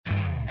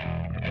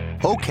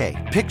Okay,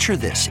 picture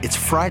this. It's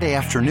Friday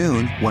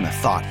afternoon when a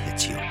thought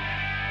hits you.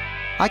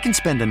 I can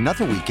spend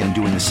another weekend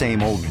doing the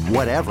same old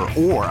whatever,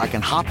 or I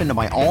can hop into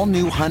my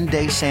all-new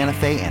Hyundai Santa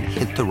Fe and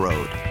hit the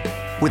road.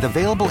 With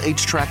available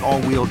H-Track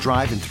all-wheel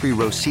drive and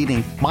 3-row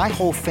seating, my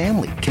whole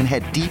family can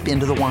head deep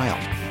into the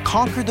wild.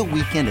 Conquer the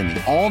weekend in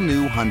the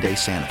all-new Hyundai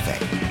Santa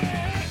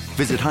Fe.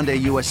 Visit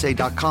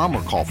HyundaiUSA.com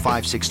or call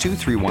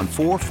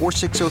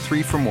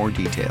 562-314-4603 for more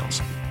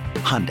details.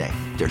 Hyundai,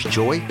 there's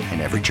joy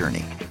in every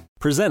journey.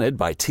 Presented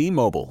by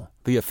T-Mobile,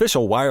 the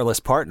official wireless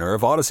partner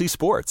of Odyssey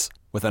Sports.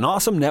 With an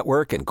awesome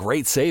network and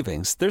great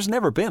savings, there's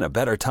never been a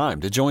better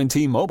time to join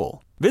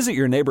T-Mobile. Visit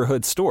your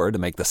neighborhood store to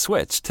make the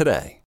switch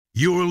today.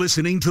 You're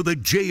listening to the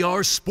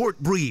JR Sport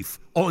Brief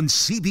on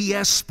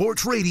CBS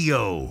Sports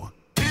Radio.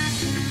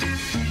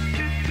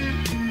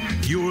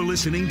 You're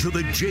listening to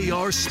the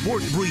JR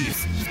Sport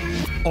Brief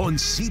on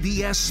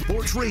CBS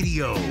Sports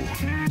Radio.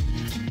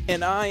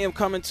 And I am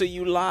coming to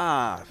you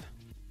live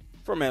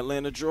from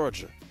Atlanta,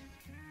 Georgia.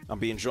 I'm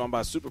being joined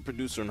by super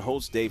producer and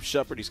host Dave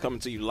Shepard. He's coming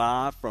to you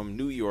live from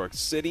New York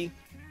City.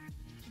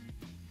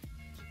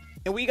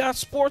 And we got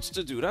sports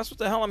to do. That's what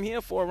the hell I'm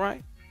here for,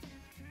 right?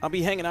 I'll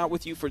be hanging out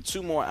with you for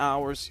 2 more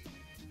hours,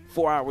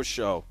 4-hour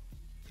show.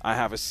 I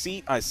have a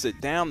seat. I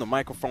sit down. The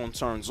microphone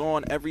turns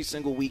on every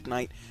single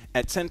weeknight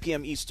at 10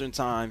 p.m. Eastern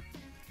Time,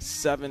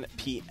 7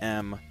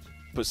 p.m.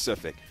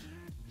 Pacific.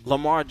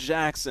 Lamar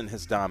Jackson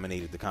has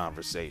dominated the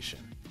conversation.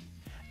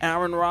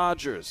 Aaron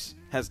Rodgers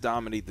has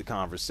dominated the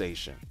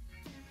conversation.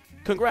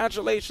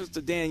 Congratulations to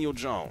Daniel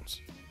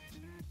Jones.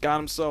 Got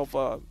himself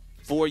a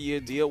 4-year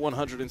deal,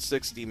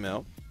 $160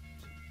 million.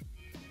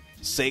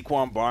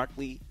 Saquon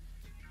Barkley,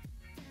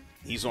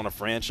 he's on a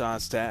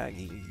franchise tag.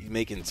 He's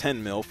making $10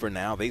 million for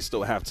now. They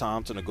still have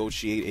time to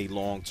negotiate a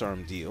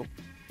long-term deal.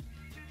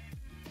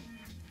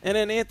 And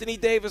then Anthony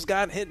Davis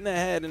got hit in the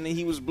head and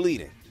he was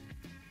bleeding.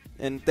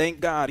 And thank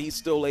God he's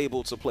still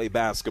able to play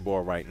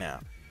basketball right now.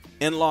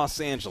 In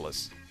Los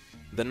Angeles,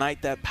 the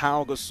night that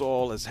Pau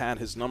Gasol has had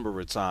his number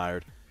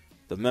retired,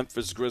 the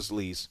Memphis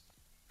Grizzlies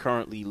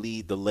currently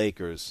lead the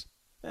Lakers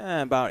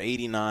about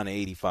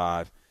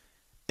 89-85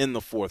 in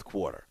the fourth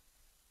quarter.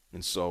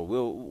 And so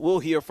we'll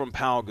hear from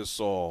Pau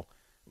Gasol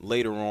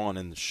later on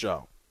in the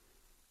show.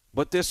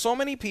 But there's so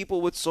many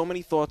people with so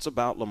many thoughts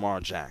about Lamar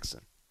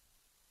Jackson.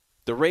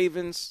 The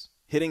Ravens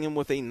hitting him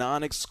with a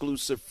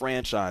non-exclusive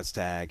franchise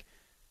tag,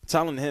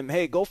 telling him,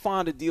 hey, go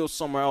find a deal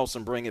somewhere else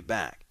and bring it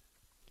back.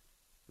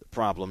 The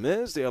problem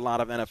is there are a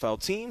lot of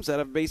NFL teams that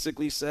have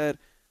basically said,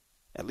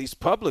 at least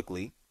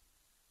publicly,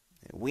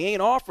 we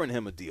ain't offering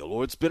him a deal,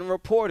 or it's been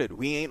reported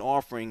we ain't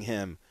offering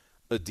him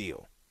a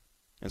deal.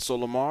 And so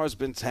Lamar has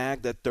been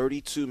tagged at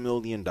 $32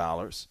 million.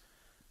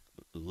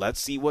 Let's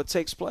see what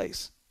takes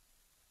place.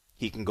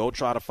 He can go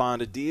try to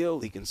find a deal.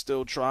 He can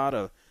still try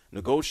to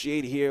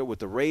negotiate here with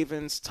the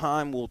Ravens.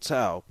 Time will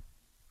tell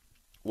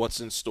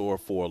what's in store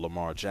for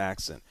Lamar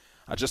Jackson.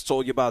 I just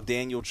told you about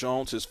Daniel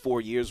Jones, his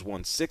 4 years,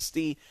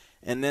 $160.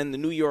 And then the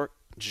New York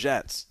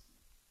Jets,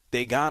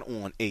 they got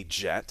on a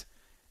jet,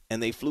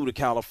 and they flew to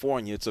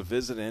California to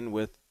visit in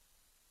with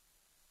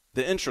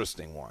the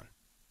interesting one,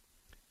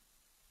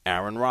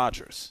 Aaron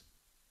Rodgers.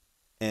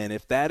 And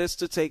if that is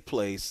to take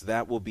place,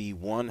 that will be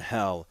one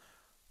hell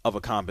of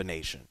a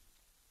combination.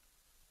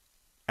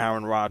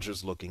 Aaron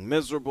Rodgers looking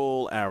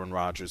miserable, Aaron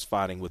Rodgers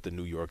fighting with the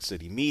New York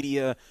City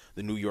media,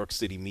 the New York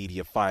City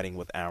media fighting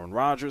with Aaron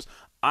Rodgers.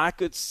 I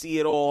could see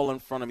it all in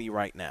front of me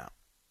right now.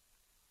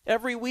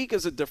 Every week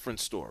is a different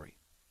story.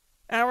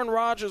 Aaron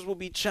Rodgers will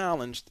be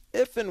challenged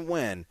if and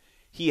when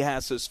he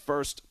has his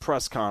first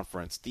press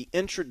conference, the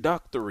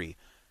introductory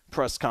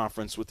press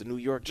conference with the New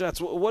York Jets.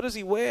 What does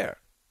he wear?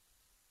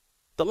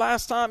 The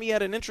last time he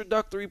had an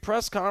introductory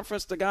press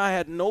conference, the guy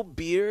had no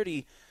beard.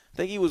 I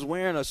think he was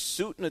wearing a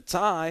suit and a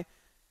tie.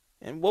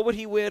 And what would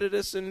he wear to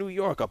this in New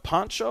York? A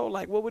poncho?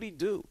 Like, what would he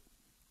do?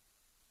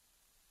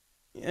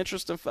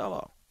 Interesting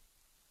fellow.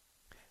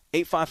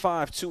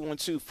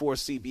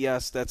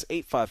 855-212-4CBS. That's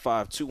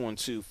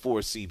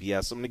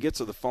 855-212-4CBS. I'm going to get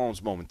to the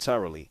phones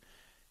momentarily.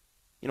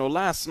 You know,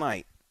 last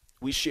night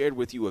we shared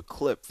with you a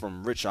clip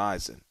from Rich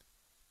Eisen.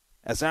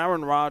 As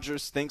Aaron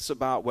Rodgers thinks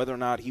about whether or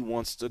not he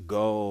wants to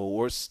go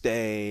or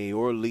stay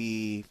or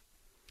leave,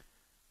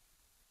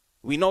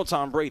 we know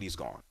Tom Brady's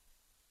gone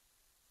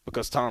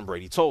because Tom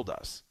Brady told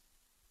us.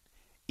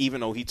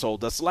 Even though he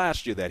told us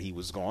last year that he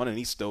was gone, and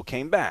he still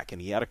came back,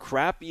 and he had a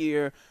crap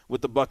year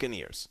with the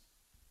Buccaneers.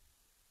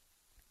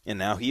 And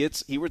now he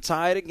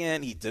retired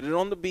again. He did it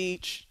on the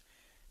beach.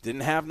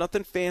 Didn't have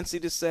nothing fancy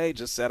to say.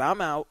 Just said,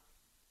 I'm out.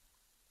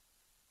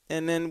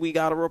 And then we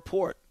got a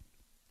report.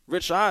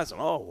 Rich Eisen,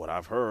 what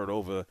I've heard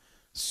over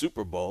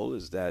Super Bowl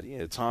is that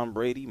Tom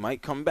Brady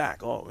might come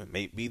back. It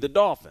may be the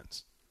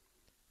Dolphins.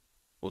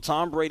 Well,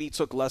 Tom Brady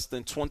took less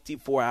than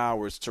 24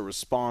 hours to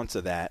respond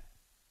to that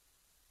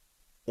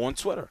on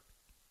Twitter.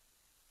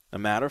 A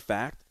matter of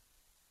fact,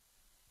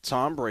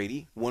 Tom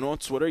Brady went on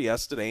Twitter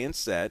yesterday and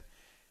said,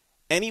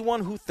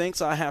 anyone who thinks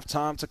I have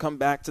time to come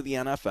back to the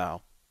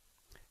NFL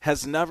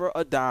has never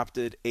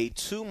adopted a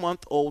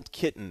 2-month-old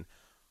kitten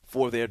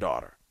for their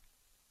daughter.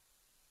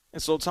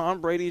 And so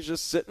Tom Brady is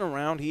just sitting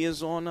around. He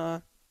is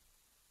on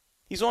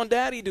he's on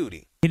daddy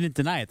duty. He didn't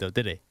deny it, though,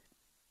 did he?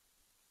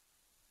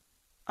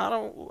 I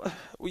don't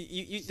 –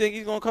 you think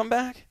he's going to come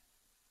back?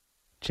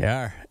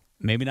 JR,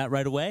 maybe not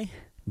right away,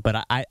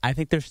 but I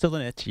think there's still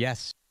an itch,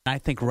 yes. I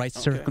think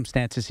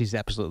circumstances, he's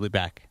absolutely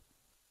back.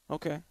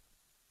 Okay.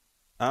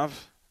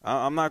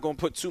 I'm not going to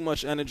put too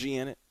much energy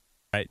in it.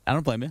 Right. I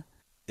don't blame you.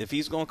 If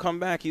he's going to come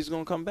back, he's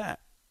going to come back.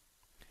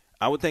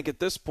 I would think at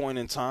this point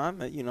in time,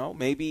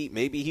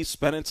 maybe he's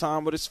spending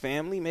time with his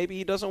family. Maybe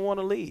he doesn't want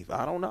to leave.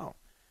 I don't know.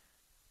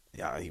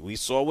 Yeah, we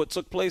saw what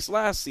took place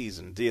last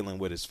season dealing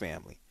with his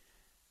family.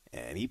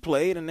 And he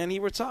played and then he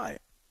retired.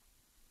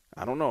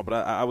 I don't know, but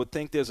I would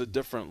think there's a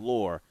different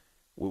lore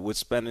with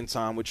spending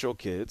time with your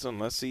kids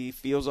unless he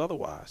feels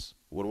otherwise.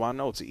 What do I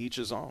know? To each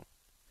his own.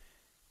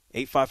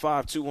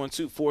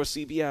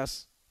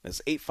 855-212-4CBS.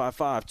 That's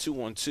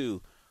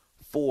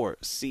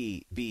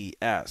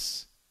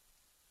 855-212-4CBS.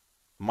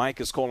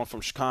 Mike is calling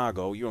from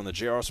Chicago. You're on the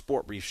JR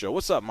Sport Brief Show.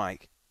 What's up,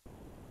 Mike?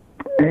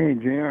 Hey,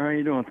 JR, how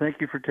you doing? Thank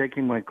you for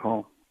taking my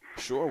call.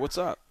 Sure. What's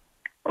up?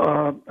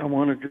 I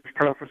want to just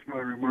preface my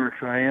remarks.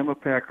 I am a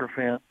Packer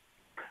fan,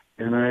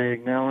 and I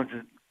acknowledge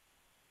that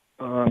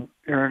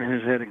Aaron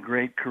has had a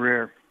great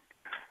career.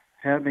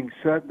 Having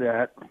said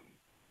that,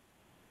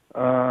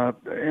 and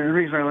the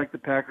reason I like the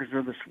Packers,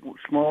 they're the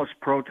smallest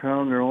pro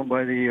town. They're owned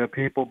by the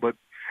people, but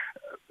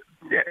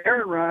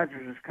Aaron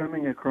Rodgers is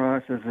coming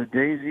across as a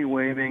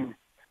daisy-waving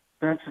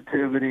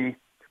sensitivity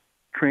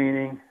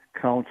training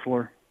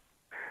counselor.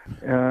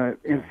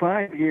 In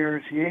 5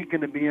 years, he ain't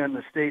going to be on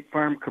the State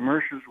Farm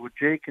commercials with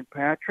Jake and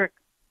Patrick.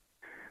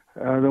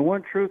 The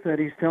one truth that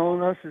he's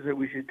telling us is that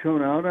we should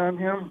tune out on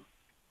him.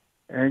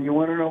 And you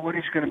want to know what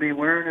he's going to be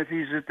wearing? If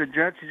he's at the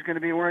Jets, he's going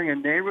to be wearing a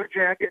Nehru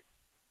jacket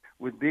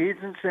with beads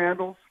and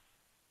sandals,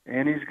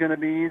 and he's going to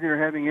be either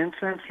having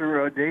incense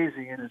or a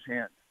daisy in his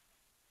hand.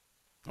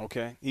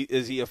 Okay.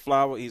 Is he a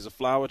flower? He's a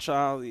flower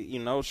child.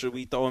 Should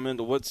we throw him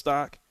into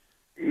Woodstock?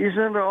 He's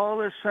into all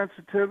this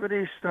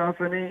sensitivity stuff,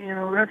 and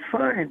that's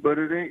fine. But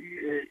it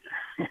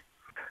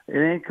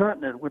ain't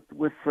cutting it with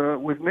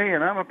me,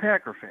 and I'm a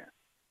Packer fan.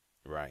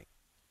 Right.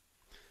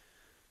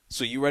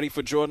 So you ready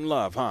for Jordan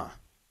Love, huh?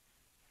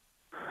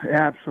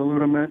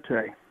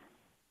 Absolutamente.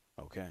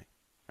 Okay.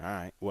 All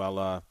right.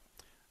 Well,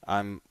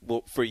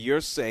 for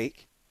your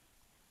sake,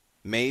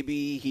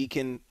 maybe he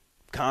can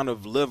kind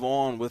of live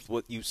on with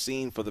what you've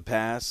seen for the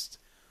past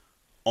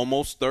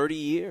almost 30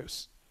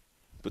 years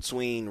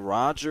between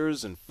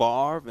Rodgers and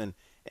Favre,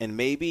 and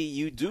maybe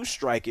you do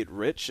strike it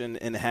rich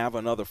and have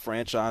another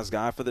franchise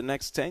guy for the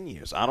next 10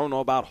 years. I don't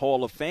know about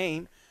Hall of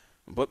Fame,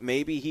 but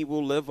maybe he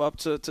will live up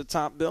to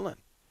top billing.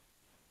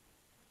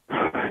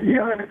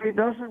 Yeah, and if he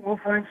doesn't, we'll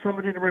find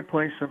somebody to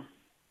replace him.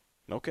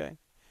 Okay.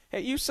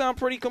 Hey, you sound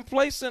pretty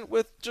complacent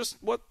with just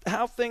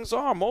how things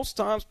are. Most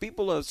times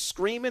people are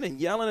screaming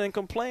and yelling and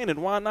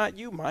complaining. Why not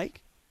you,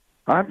 Mike?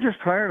 I'm just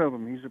tired of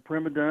him. He's a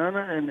prima donna,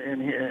 and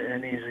he's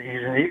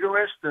an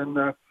egoist, and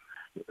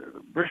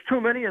there's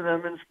too many of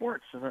them in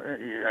sports. And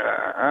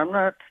I'm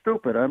not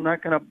stupid. I'm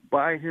not going to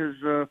buy his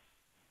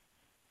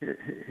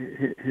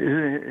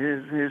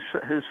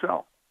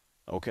sell.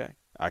 Okay,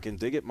 I can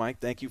dig it, Mike.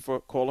 Thank you for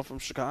calling from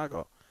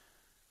Chicago.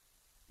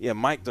 Yeah,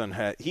 Mike done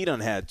had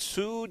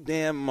too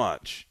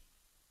much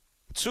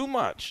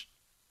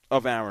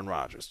of Aaron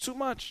Rodgers. Too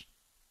much.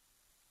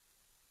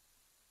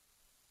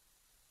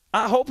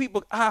 I hope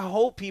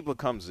he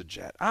becomes a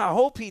Jet. I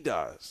hope he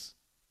does.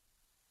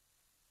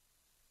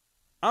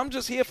 I'm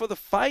just here for the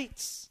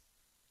fights.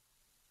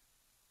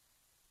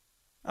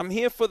 I'm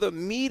here for the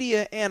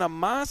media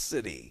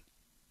animosity.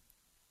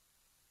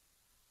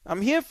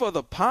 I'm here for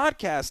the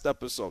podcast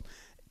episode.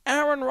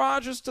 Aaron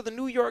Rodgers to the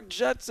New York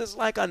Jets is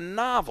like a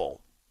novel.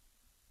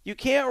 You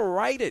can't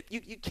write it.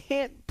 You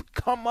can't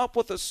come up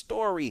with a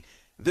story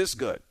this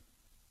good.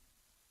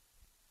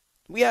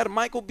 We had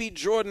Michael B.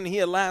 Jordan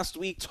here last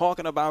week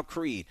talking about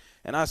Creed,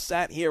 and I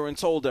sat here and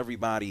told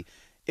everybody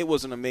it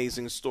was an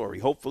amazing story.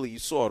 Hopefully you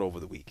saw it over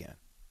the weekend.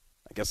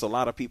 I guess a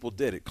lot of people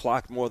did. It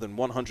clocked more than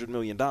 $100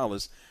 million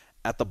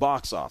at the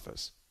box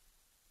office.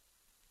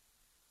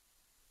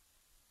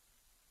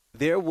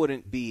 There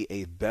wouldn't be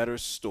a better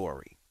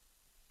story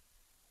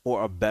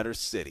or a better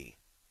city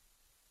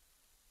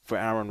for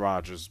Aaron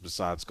Rodgers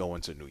besides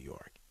going to New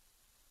York.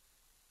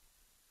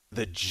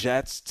 The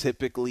Jets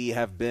typically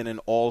have been an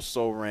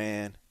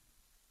also-ran.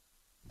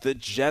 The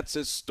Jets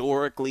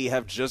historically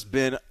have just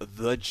been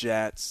the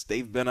Jets.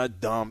 They've been a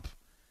dump.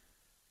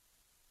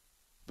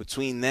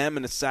 Between them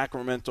and the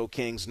Sacramento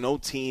Kings, no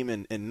team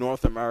in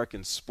North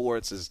American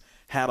sports has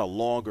had a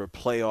longer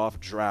playoff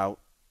drought.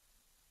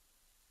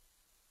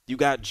 You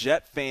got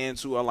Jet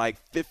fans who are like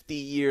 50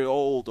 years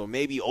old or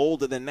maybe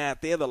older than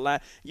that. They're the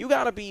last. You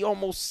got to be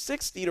almost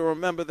 60 to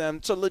remember them,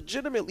 to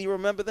legitimately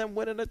remember them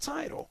winning a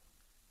title.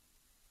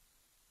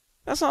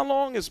 That's how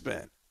long it's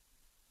been.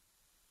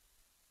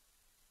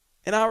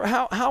 And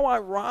how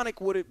ironic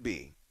would it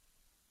be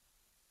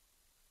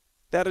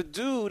that a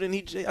dude, and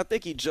I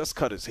think he just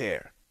cut his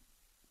hair,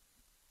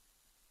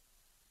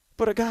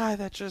 but a guy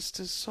that just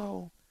is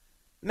so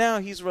Now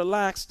he's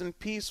relaxed and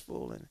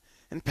peaceful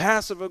and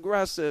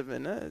passive-aggressive.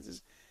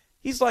 And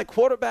he's like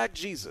quarterback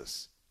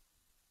Jesus,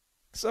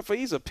 except for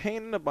he's a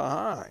pain in the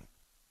behind.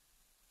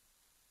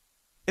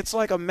 It's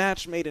like a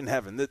match made in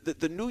heaven.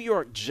 The New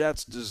York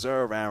Jets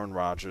deserve Aaron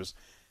Rodgers.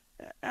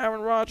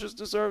 Aaron Rodgers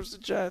deserves the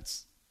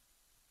Jets.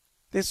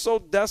 They're so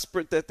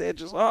desperate that they're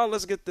just,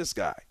 let's get this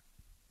guy.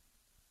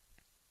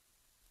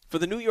 For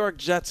the New York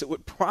Jets, it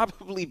would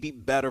probably be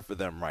better for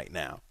them right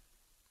now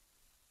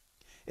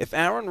if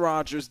Aaron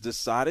Rodgers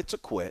decided to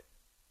quit,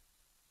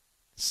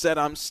 said,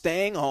 I'm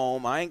staying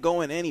home, I ain't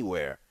going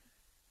anywhere,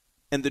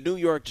 and the New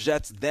York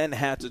Jets then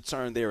had to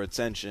turn their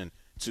attention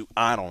to,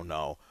 I don't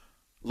know,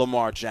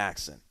 Lamar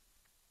Jackson.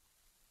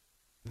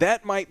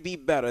 That might be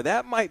better.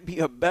 That might be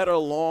a better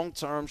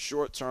long-term,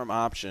 short-term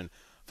option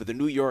for the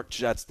New York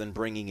Jets than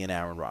bringing in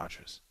Aaron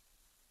Rodgers,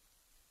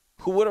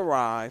 who would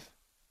arrive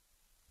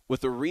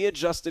with a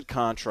readjusted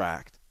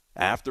contract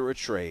after a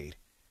trade,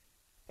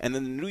 and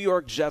then the New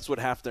York Jets would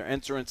have to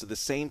enter into the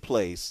same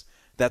place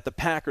that the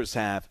Packers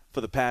have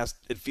for the past,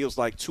 it feels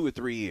like, 2 or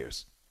 3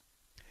 years.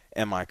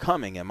 Am I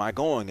coming? Am I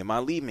going? Am I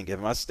leaving?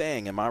 Am I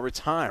staying? Am I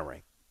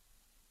retiring?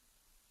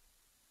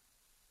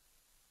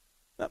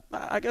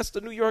 I guess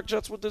the New York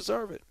Jets would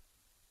deserve it.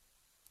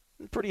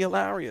 Pretty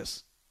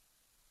hilarious.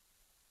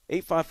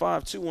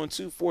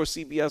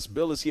 855-212-4CBS.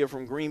 Bill is here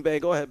from Green Bay.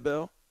 Go ahead,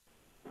 Bill.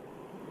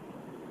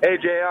 Hey,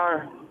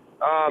 JR.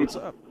 What's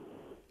up?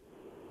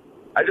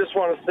 I just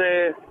want to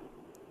say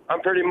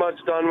I'm pretty much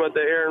done with the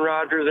Aaron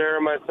Rodgers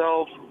era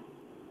myself.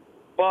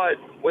 But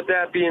with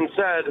that being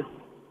said,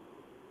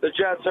 the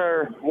Jets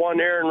are one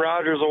Aaron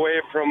Rodgers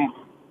away from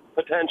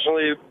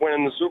potentially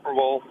winning the Super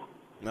Bowl.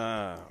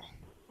 No.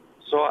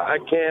 So I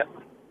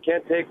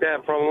can't take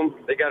that from them.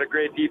 They got a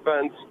great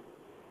defense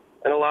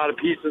and a lot of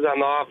pieces on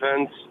the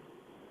offense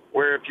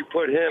where if you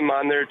put him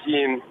on their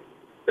team,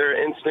 they're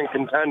an instant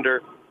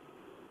contender.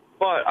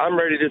 But I'm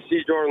ready to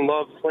see Jordan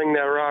Love sling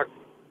that rock.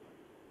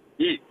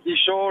 He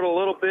showed a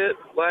little bit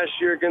last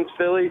year against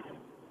Philly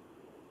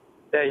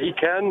that he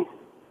can.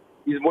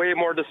 He's way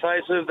more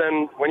decisive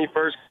than when he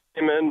first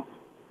came in.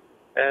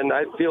 And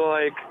I feel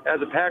like, as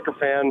a Packer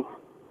fan,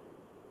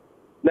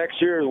 next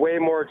year is way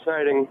more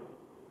exciting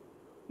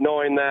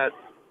knowing that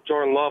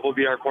Jordan Love will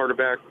be our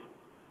quarterback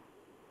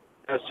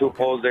as to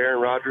oppose to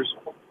Aaron Rodgers.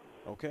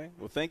 Okay.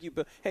 Well, thank you,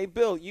 Bill. Hey,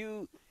 Bill,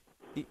 you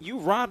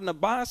riding a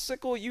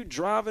bicycle? You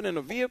driving in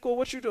a vehicle?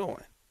 What you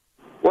doing?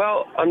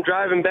 Well, I'm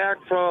driving back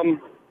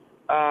from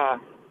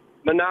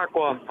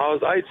Minocqua. I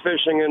was ice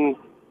fishing in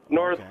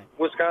North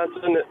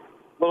Wisconsin, a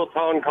little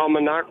town called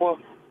Minocqua.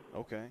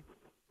 Okay.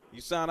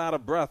 You sound out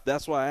of breath.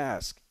 That's why I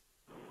ask.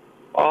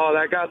 Oh,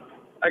 I got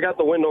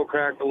the window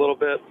cracked a little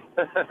bit.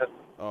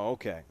 Oh,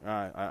 okay. All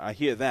right. I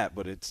hear that,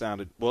 but it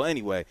sounded – well,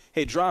 anyway.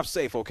 Hey, drive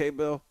safe, okay,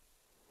 Bill?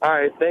 All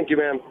right. Thank you,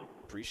 man.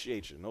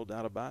 Appreciate you. No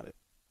doubt about it.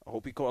 I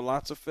hope he caught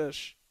lots of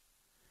fish.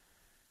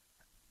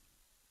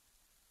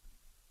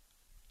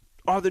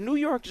 Are the New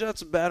York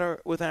Jets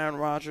better with Aaron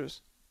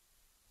Rodgers?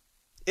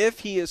 If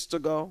he is to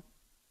go,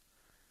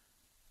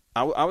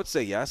 I would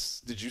say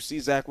yes. Did you see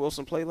Zach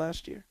Wilson play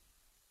last year?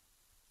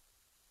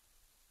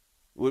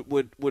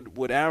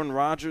 Would Aaron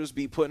Rodgers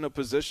be put in a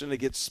position to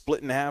get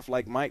split in half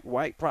like Mike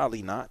White?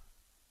 Probably not.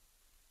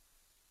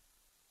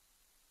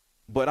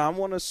 But I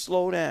want to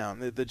slow down.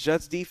 The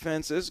Jets'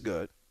 defense is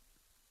good.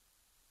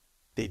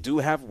 They do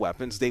have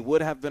weapons. They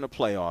would have been a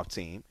playoff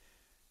team.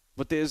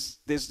 But there's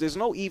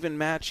no even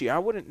match here. I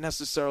wouldn't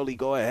necessarily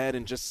go ahead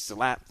and just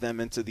slap them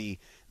into the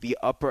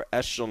upper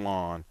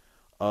echelon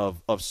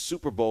of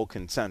Super Bowl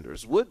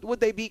contenders. Would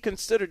they be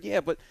considered?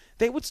 Yeah, but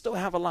they would still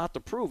have a lot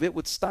to prove. It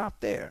would stop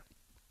there.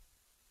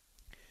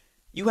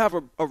 You have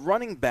a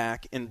running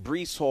back in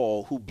Breece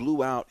Hall who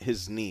blew out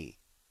his knee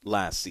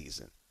last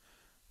season.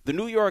 The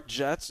New York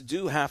Jets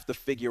do have to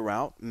figure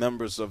out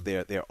members of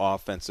their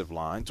offensive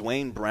line.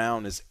 Dwayne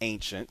Brown is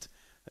ancient,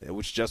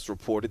 which just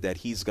reported that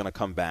he's going to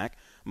come back.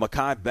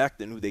 Mekhi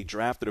Becton, who they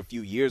drafted a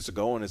few years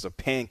ago and is a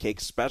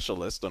pancake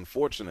specialist,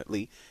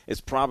 unfortunately,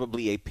 is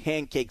probably a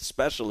pancake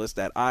specialist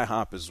at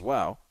IHOP as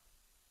well.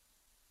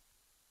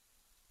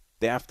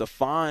 They have to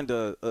find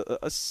a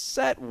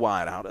set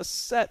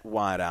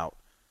wideout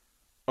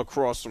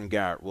across from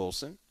Garrett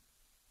Wilson.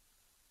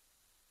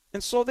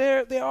 And so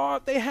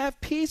they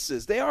have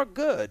pieces. They are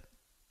good.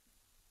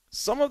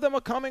 Some of them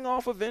are coming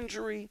off of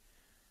injury.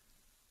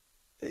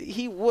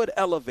 He would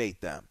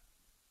elevate them.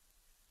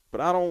 But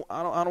I don't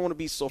want to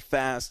be so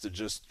fast to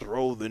just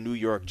throw the New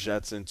York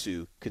Jets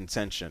into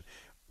contention.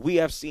 We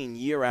have seen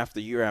year after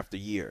year after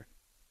year.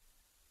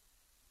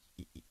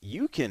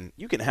 You can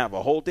have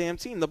a whole damn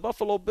team. The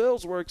Buffalo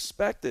Bills were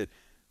expected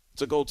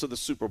to go to the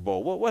Super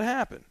Bowl. What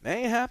happened? That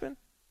ain't happened.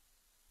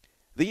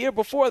 The year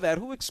before that,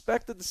 who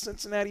expected the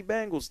Cincinnati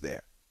Bengals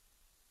there?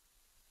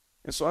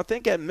 And so I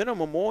think at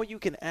minimum, all you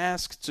can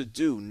ask to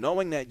do,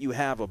 knowing that you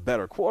have a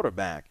better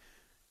quarterback,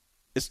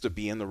 is to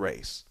be in the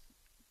race.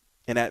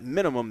 And at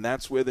minimum,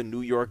 that's where the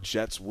New York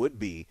Jets would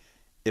be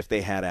if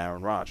they had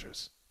Aaron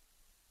Rodgers.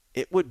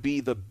 It would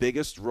be the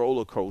biggest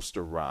roller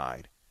coaster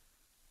ride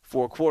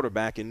for a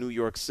quarterback in New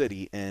York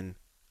City in,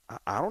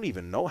 I don't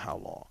even know how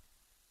long.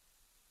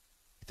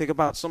 Think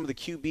about some of the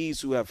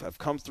QBs who have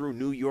come through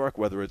New York,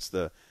 whether it's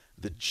the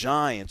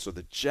Giants or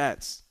the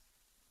Jets.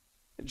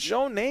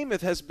 Joe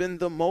Namath has been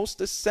the most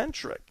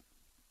eccentric.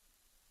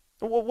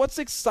 Well, what's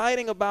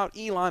exciting about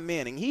Eli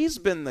Manning? He's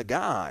been the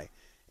guy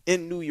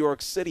in New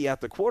York City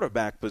at the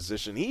quarterback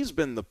position. He's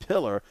been the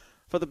pillar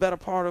for the better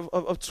part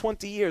of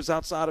 20 years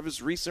outside of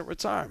his recent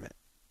retirement.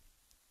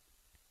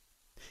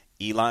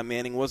 Eli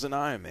Manning was an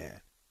Iron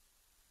Man.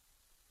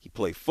 He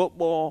played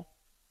football.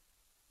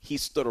 He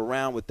stood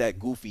around with that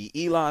goofy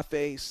Eli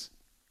face.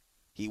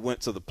 He went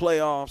to the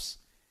playoffs,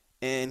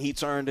 and he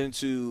turned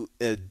into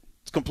a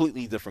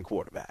completely different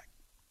quarterback.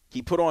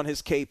 He put on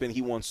his cape, and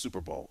he won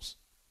Super Bowls.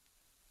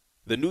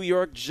 The New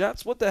York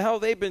Jets, what the hell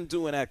they've been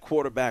doing at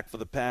quarterback for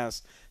the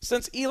past,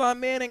 since Eli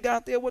Manning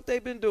got there, what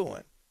they've been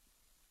doing?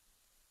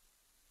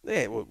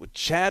 With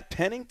Chad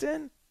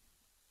Pennington?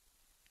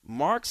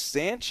 Mark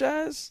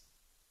Sanchez?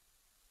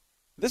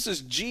 This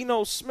is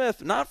Geno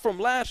Smith, not from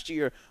last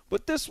year,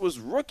 but this was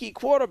rookie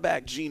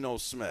quarterback Geno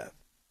Smith.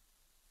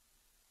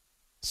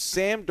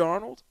 Sam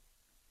Darnold.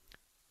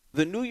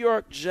 The New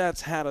York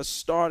Jets had a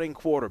starting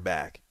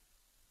quarterback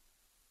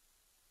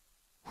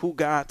who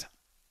got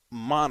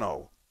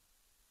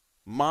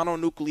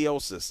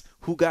mononucleosis,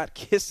 who got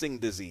kissing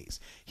disease.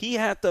 He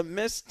had to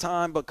miss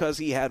time because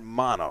he had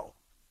mono.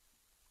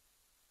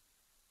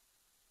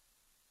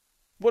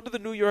 What do the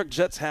New York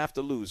Jets have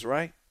to lose,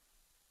 right?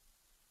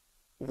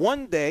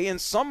 One day in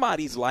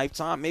somebody's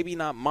lifetime, maybe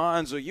not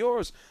mine or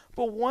yours,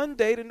 but one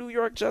day the New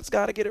York Jets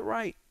got to get it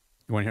right.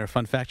 You want to hear a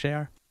fun fact,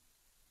 JR?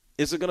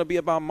 Is it going to be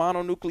about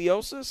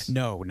mononucleosis?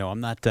 No, I'm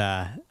not.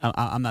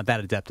 I'm not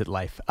that adept at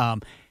life.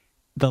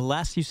 The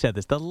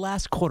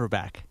last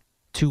quarterback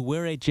to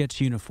wear a Jets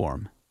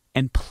uniform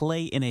and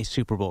play in a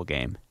Super Bowl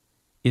game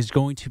is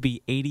going to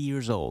be 80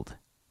 years old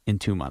in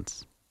 2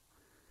 months.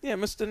 Yeah,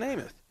 Mr.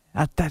 Namath.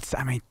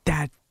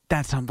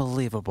 That's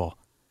unbelievable.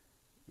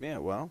 Yeah,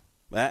 well,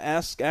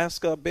 ask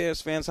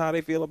Bears fans how they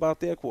feel about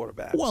their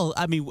quarterbacks. Well,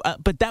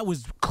 but that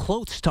was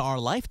close to our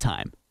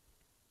lifetime.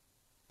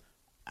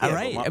 Yeah, all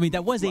right,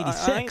 that was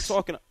 86.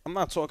 I'm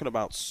not talking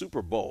about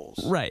Super Bowls.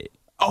 Right.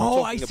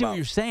 Oh, I see what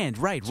you're saying.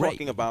 Right.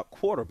 Talking about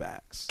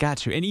quarterbacks.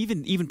 Got you. And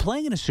even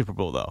playing in a Super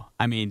Bowl, though.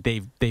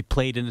 They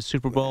played in a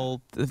Super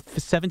Bowl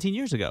 17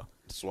 years ago.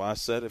 That's why I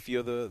said if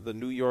you're the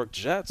New York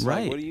Jets,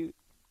 right? Like,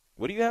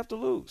 what do you have to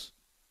lose?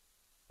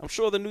 I'm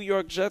sure the New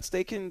York Jets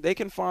they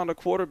can find a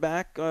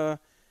quarterback.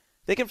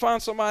 They can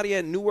find somebody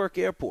at Newark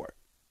Airport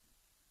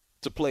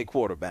to play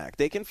quarterback.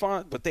 They can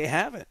find, but they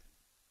haven't.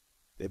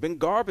 They've been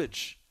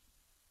garbage.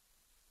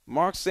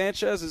 Mark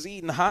Sanchez is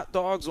eating hot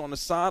dogs on the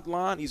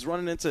sideline. He's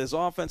running into his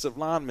offensive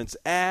lineman's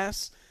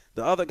ass.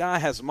 The other guy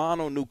has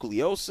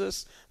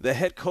mononucleosis. The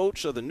head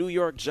coach of the New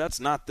York Jets,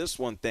 not this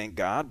one, thank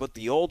God, but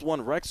the old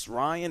one, Rex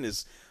Ryan,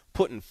 is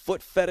putting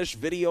foot fetish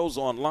videos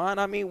online.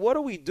 What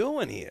are we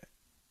doing here?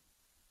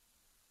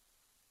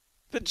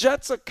 The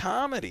Jets are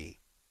comedy.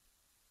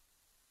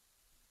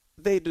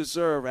 They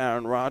deserve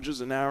Aaron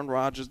Rodgers, and Aaron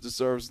Rodgers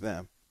deserves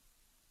them.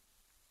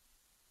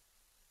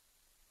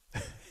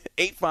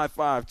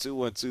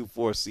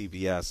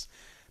 855-212-4CBS.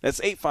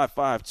 That's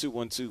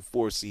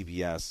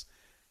 855-212-4CBS.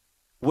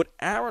 Would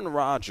Aaron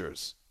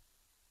Rodgers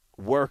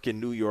work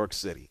in New York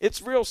City?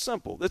 It's real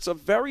simple. It's a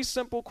very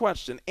simple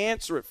question.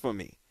 Answer it for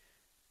me.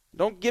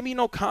 Don't give me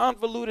no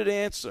convoluted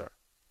answer.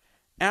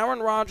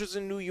 Aaron Rodgers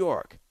in New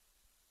York.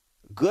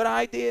 Good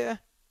idea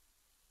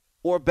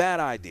or bad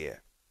idea?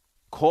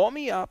 Call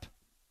me up,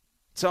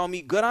 tell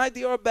me good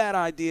idea or bad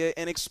idea,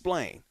 and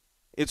explain.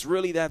 It's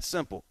really that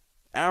simple.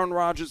 Aaron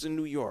Rodgers in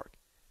New York.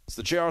 It's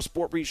the JR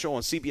Sport Brief Show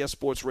on CBS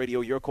Sports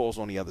Radio. Your call's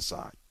on the other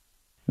side.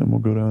 And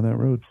we'll go down that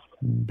road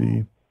and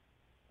be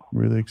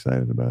really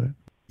excited about it.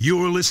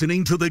 You're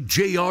listening to the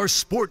JR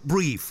Sport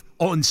Brief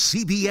on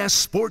CBS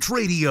Sports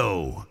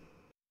Radio.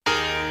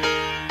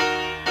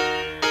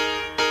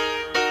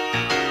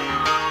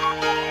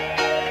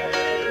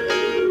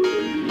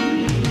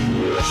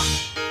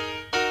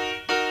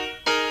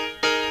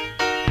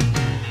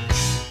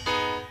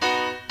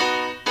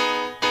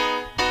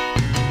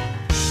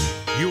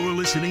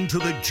 Listening to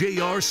the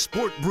JR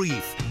Sport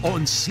Brief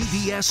on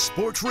CBS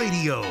Sports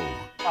Radio.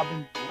 I've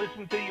been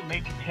listening to you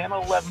maybe 10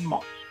 or 11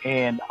 months,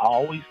 and I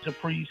always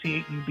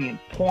appreciate you being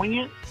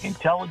poignant,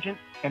 intelligent,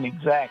 and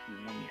exact when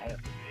you have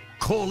to be.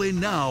 Call in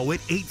now at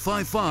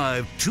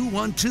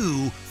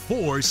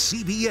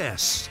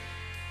 855-212-4CBS.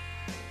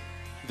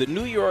 The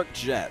New York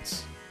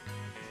Jets,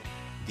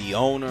 the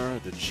owner,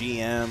 the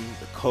GM,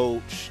 the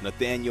coach,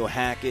 Nathaniel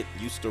Hackett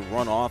used to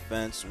run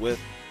offense with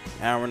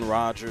Aaron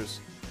Rodgers.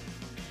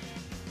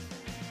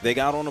 They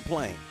got on a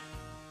plane,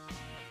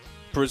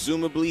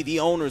 presumably the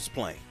owner's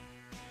plane,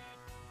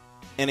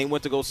 and they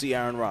went to go see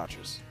Aaron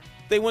Rodgers.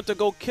 They went to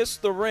go kiss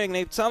the ring.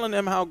 They're telling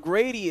him how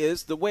great he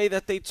is, the way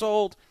that they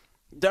told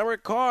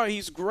Derek Carr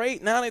he's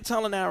great. Now they're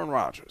telling Aaron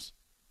Rodgers,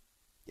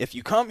 if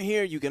you come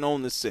here, you can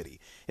own the city.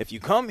 If you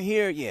come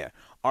here, yeah,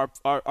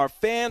 our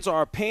fans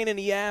are a pain in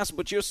the ass,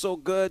 but you're so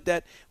good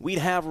that we'd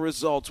have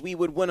results. We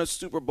would win a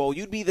Super Bowl.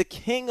 You'd be the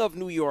king of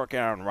New York,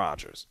 Aaron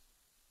Rodgers.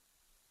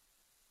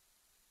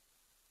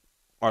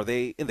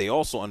 they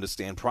also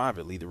understand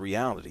privately the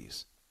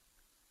realities.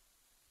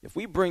 If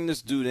we bring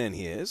this dude in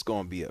here, it's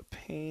going to be a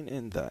pain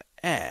in the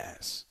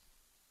ass.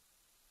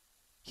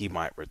 He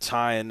might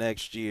retire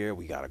next year.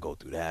 We got to go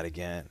through that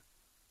again.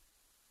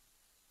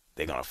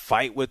 They're going to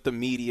fight with the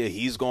media.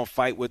 He's going to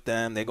fight with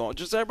them.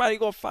 Everybody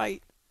going to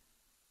fight.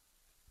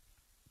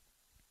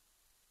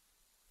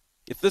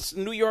 If this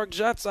New York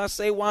Jets, I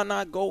say, why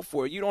not go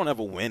for it? You don't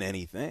ever win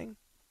anything.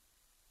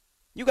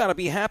 You got to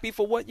be happy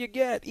for what you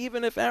get.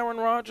 Even if Aaron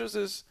Rodgers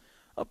is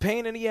a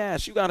pain in the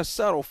ass, you got to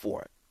settle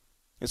for it.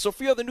 And so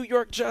for the New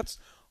York Jets,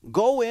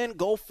 go in,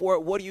 go for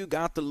it. What do you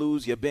got to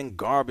lose? You've been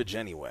garbage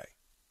anyway.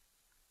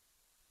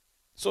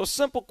 So a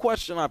simple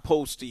question I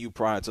posed to you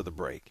prior to the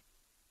break.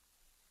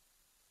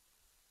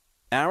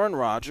 Aaron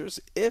Rodgers,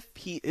 if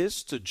he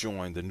is to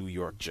join the New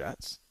York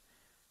Jets,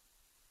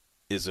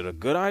 is it a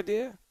good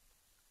idea?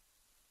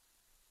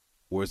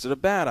 Or is it a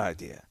bad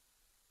idea?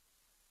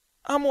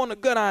 I'm on the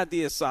good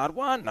idea side.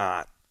 Why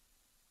not?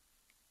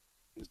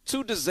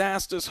 Two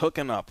disasters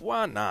hooking up.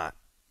 Why not?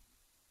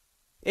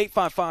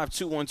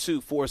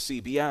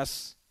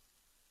 855-212-4CBS.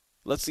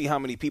 Let's see how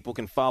many people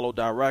can follow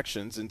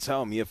directions and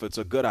tell me if it's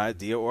a good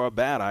idea or a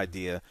bad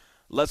idea.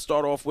 Let's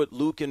start off with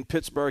Luke in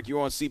Pittsburgh.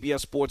 You're on CBS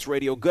Sports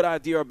Radio. Good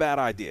idea or bad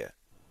idea?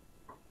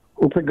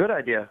 It's a good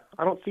idea.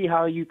 I don't see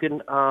how you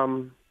can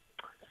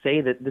say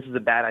that this is a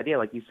bad idea.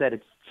 Like you said,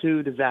 it's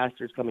two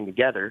disasters coming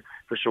together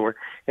for sure.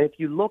 And if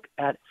you look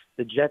at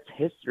the Jets'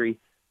 history,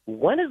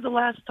 when is the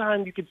last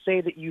time you could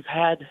say that you've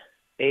had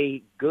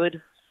a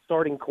good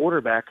starting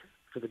quarterback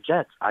for the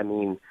Jets? I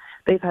mean,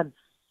 they've had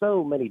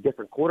so many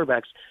different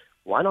quarterbacks.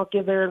 Why not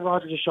give Aaron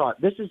Rodgers a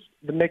shot? This is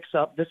the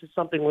mix-up. This is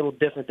something a little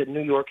different that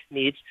New York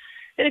needs.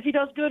 And if he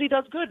does good, he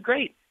does good.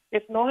 Great.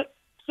 If not,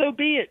 so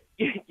be it.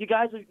 You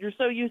guys, you're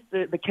so used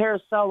to the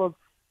carousel of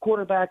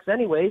quarterbacks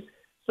anyways.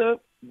 So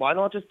why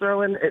not just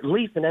throw in at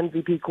least an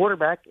MVP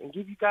quarterback and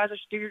give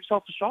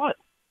yourself a shot?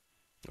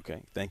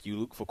 Okay. Thank you,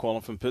 Luke, for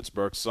calling from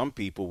Pittsburgh. Some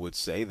people would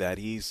say that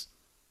he's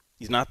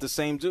not the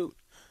same dude.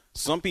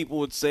 Some people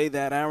would say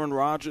that Aaron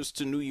Rodgers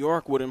to New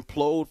York would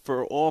implode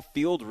for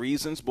off-field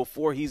reasons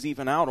before he's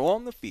even out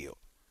on the field.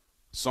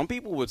 Some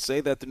people would say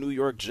that the New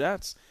York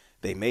Jets,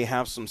 they may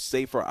have some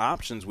safer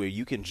options where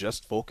you can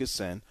just focus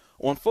in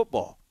on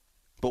football.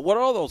 But what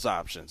are those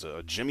options?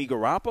 Jimmy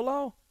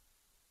Garoppolo?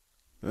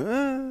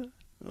 A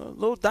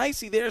little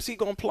dicey there. Is he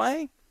going to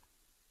play?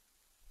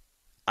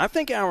 I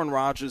think Aaron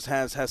Rodgers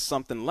has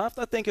something left.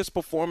 I think his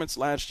performance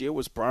last year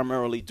was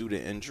primarily due to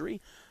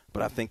injury.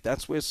 But I think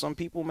that's where some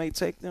people may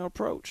take their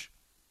approach.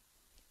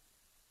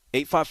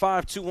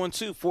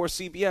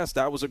 855-212-4CBS.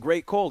 That was a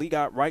great call. He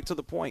got right to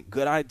the point.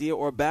 Good idea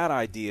or bad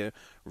idea?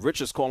 Rich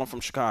is calling from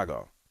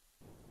Chicago.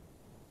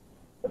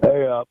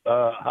 Hey,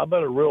 how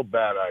about a real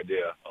bad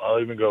idea?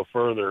 I'll even go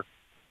further.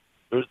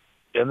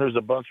 There's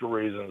a bunch of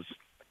reasons.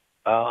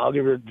 I'll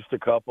give you just a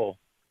couple.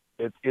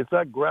 It's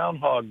that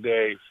Groundhog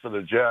Day for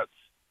the Jets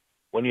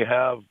when you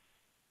have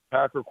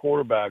Packer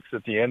quarterbacks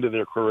at the end of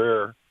their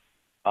career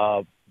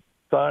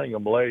signing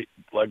them late,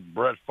 like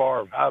Brett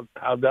Favre.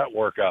 How'd that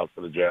work out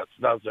for the Jets?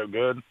 Not so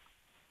good.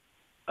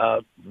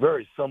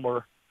 Very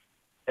similar.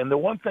 And the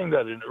one thing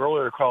that an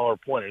earlier caller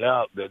pointed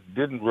out that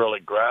didn't really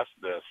grasp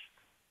this,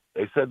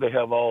 they said they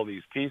have all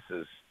these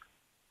pieces.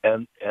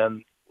 And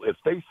if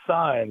they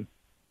sign,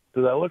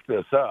 because I looked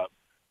this up,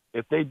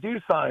 if they do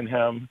sign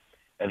him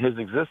and his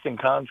existing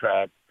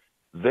contract,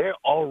 they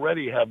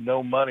already have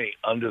no money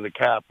under the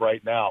cap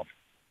right now.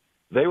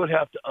 They would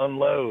have to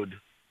unload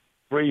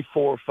 3,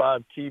 4,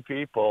 5 key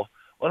people.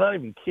 Well, not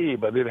even key,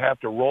 but they'd have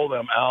to roll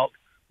them out,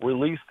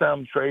 release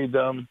them, trade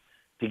them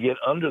to get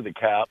under the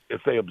cap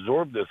if they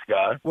absorb this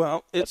guy.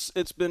 Well, it's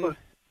been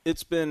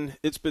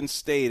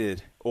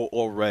stated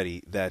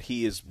already that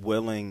he is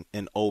willing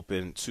and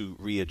open to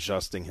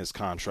readjusting his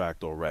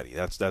contract already.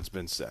 That's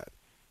been said.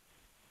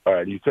 All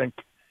right. Do you think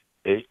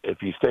if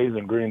he stays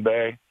in Green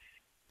Bay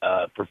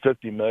for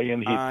 $50 million,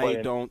 he's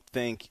playing?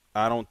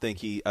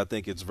 I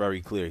think it's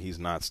very clear he's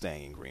not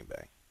staying in Green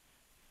Bay.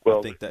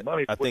 Well,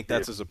 I think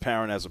that's as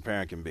apparent as a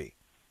parent can be.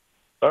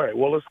 All right.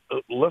 Well,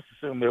 let's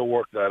assume they'll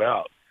work that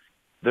out.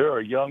 They're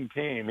a young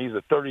team. He's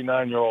a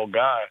 39-year-old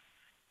guy,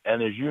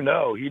 and as you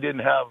know, he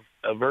didn't have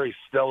a very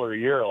stellar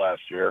year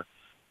last year.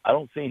 I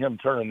don't see him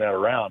turning that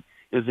around.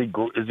 Is he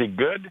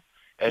good?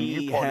 And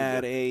he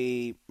had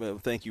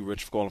thank you,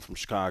 Rich, for calling from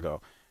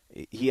Chicago.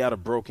 He had a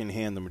broken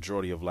hand the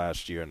majority of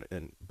last year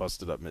and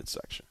busted up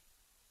midsection.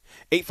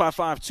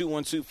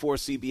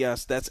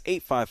 855-212-4CBS. That's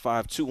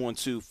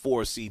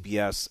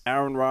 855-212-4CBS.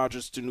 Aaron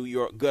Rodgers to New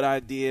York. Good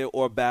idea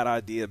or bad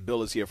idea?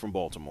 Bill is here from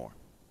Baltimore.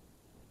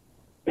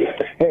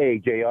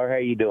 Hey, JR. How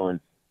you doing?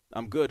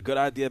 I'm good. Good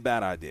idea,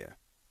 bad idea?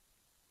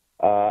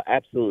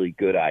 Absolutely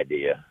good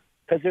idea.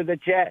 Because they're the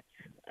Jets.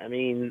 I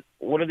mean,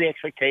 what are the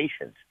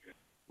expectations?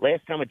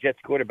 Last time a Jets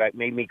quarterback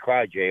made me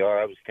cry, JR,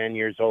 I was 10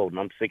 years old, and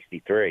I'm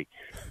 63.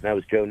 And that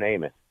was Joe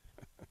Namath.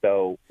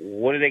 So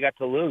what do they got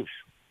to lose?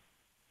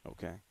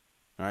 Okay.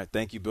 All right.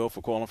 Thank you, Bill,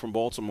 for calling from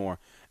Baltimore.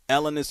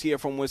 Ellen is here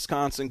from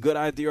Wisconsin. Good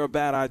idea or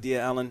bad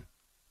idea, Ellen?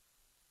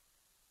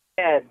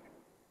 Bad.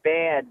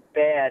 bad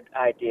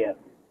idea.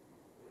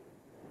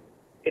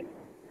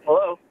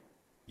 Hello?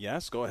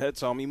 Yes, go ahead.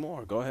 Tell me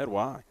more. Go ahead.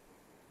 Why?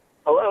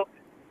 Hello?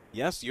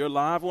 Yes, you're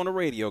live on the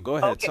radio. Go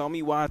ahead. Okay. Tell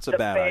me why it's a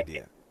bad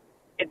idea.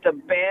 It's a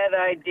bad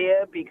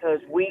idea because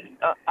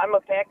I'm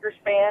a Packers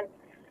fan.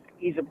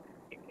 He's a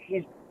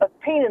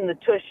pain in the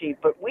tushy,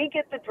 but we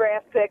get the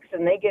draft picks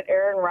and they get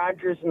Aaron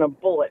Rodgers and a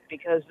bullet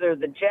because they're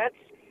the Jets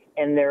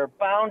and they're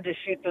bound to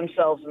shoot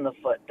themselves in the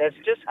foot. That's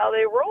just how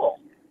they roll.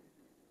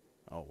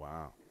 Oh,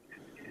 wow.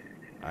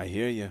 I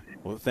hear you.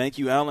 Well, thank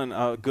you, Alan.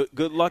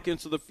 Good luck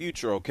into the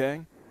future,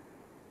 okay?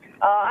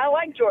 I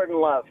like Jordan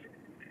Love.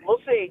 We'll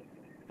see.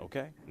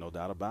 Okay, no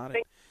doubt about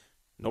it.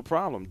 No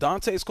problem.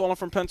 Dante's calling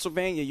from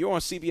Pennsylvania. You're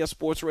on CBS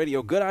Sports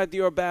Radio. Good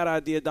idea or bad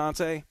idea,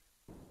 Dante?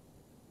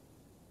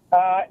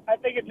 I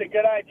think it's a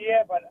good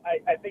idea, but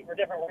I think for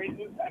different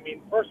reasons. I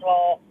mean, first of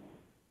all,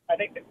 I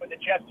think that with the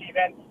Jets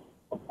defense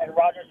and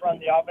Rodgers run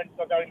the offense,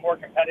 they're going to be more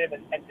competitive,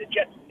 and the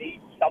Jets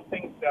need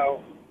something,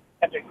 so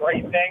that's a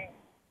great thing.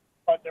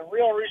 But the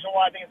real reason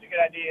why I think it's a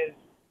good idea is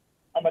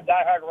I'm a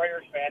diehard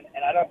Raiders fan,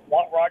 and I don't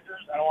want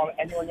Rodgers. I don't want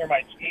anyone near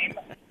my team.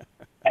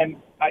 And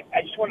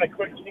I just want to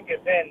quick sneak this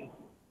in.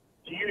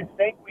 Do you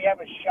think we have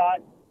a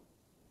shot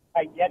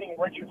at getting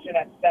Richardson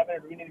at 7, or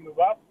do we need to move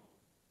up?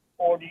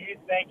 Or do you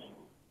think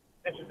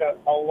this is a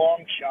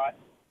long shot?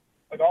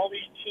 With all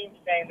these teams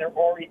saying they're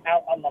already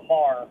out on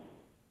Lamar,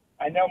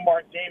 I know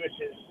Mark Davis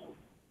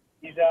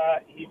he's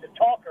a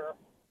talker,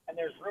 and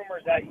there's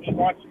rumors that he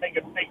wants to make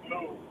a big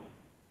move.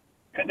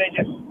 Could they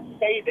just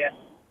say this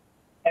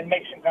and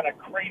make some kind of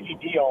crazy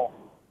deal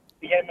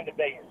to get him into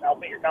Vegas? I'll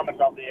take your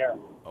comments off the air.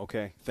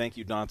 Okay. Thank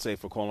you, Dante,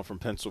 for calling from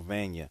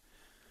Pennsylvania.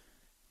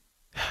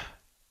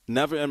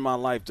 Never in my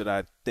life did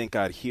I think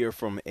I'd hear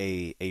from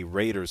a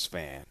Raiders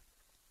fan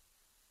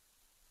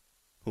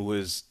who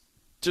was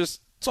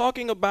just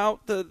talking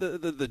about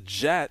the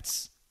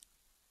Jets,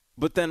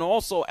 but then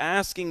also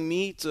asking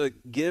me to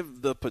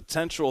give the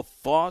potential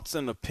thoughts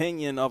and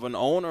opinion of an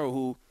owner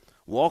who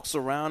walks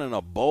around in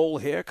a bowl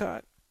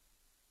haircut.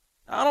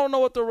 I don't know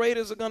what the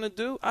Raiders are going to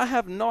do. I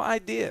have no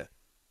idea.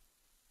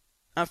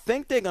 I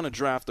think they're going to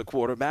draft a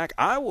quarterback.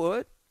 I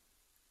would.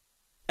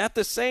 At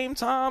the same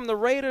time, the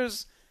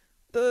Raiders,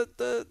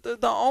 the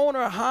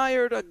owner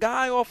hired a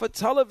guy off of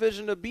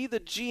television to be the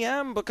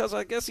GM because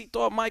I guess he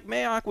thought Mike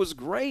Mayock was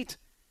great.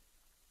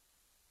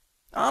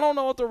 I don't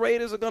know what the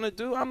Raiders are going to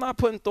do. I'm not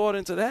putting thought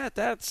into that.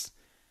 That's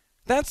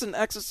an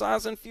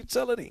exercise in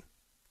futility.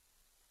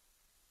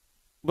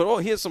 But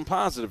here's some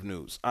positive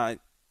news. I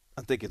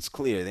think it's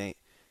clear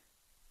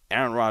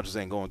Aaron Rodgers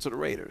ain't going to the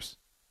Raiders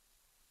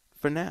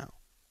for now.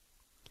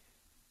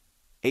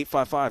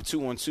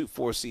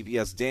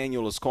 855-212-4CBS.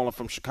 Daniel is calling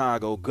from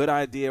Chicago. Good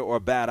idea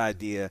or bad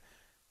idea,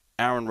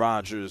 Aaron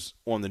Rodgers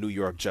on the New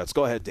York Jets?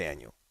 Go ahead,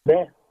 Daniel.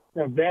 A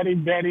very,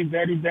 very,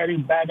 very, very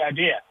bad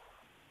idea.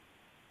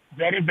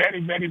 Very, very,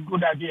 very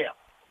good idea.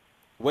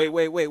 Wait.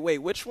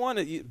 Which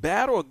one?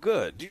 Bad or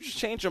good? Did you just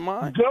change your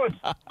mind?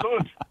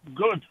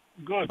 Good.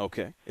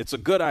 Okay. It's a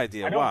good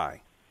idea.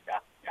 Why?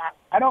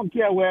 I don't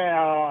care where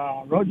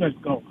Rodgers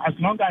goes, as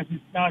long as he's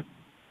not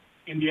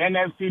in the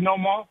NFC no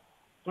more,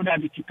 so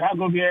that the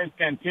Chicago Bears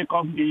can take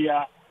off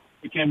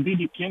it can be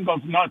the king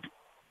of North.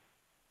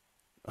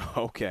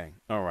 Okay.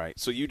 All right.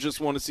 So you just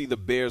want to see the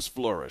Bears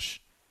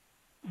flourish.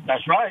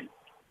 That's right.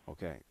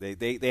 Okay.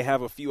 They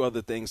have a few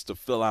other things to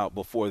fill out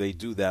before they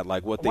do that,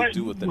 like what they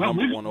do with the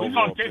number one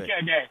overall pick. Take care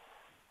of that.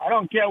 I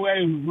don't care where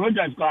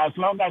Rodgers goes, as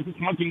long as it's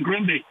not in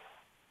Green Bay.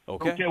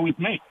 Okay. Okay with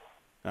me.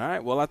 All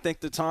right. Well, I think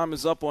the time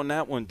is up on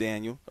that one,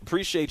 Daniel.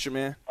 Appreciate you,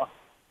 man.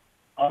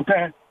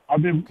 Okay. I'll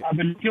be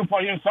looking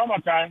for you in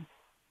summertime.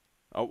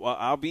 Oh, well,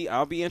 I'll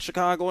be in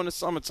Chicago in the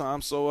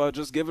summertime, so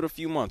just give it a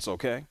few months,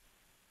 okay?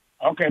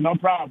 Okay, no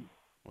problem.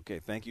 Okay,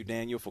 thank you,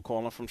 Daniel, for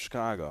calling from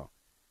Chicago.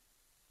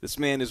 This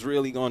man is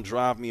really going to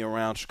drive me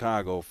around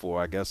Chicago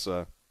for, I guess,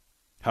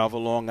 however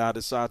long I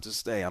decide to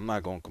stay. I'm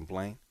not going to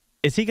complain.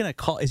 Is he going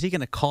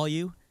to call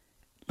you,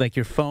 like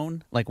your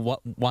phone, like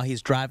while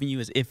he's driving you,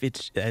 as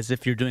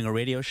if you're doing a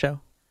radio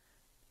show?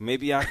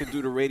 Maybe I could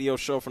do the radio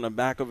show from the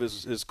back of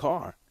his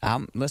car.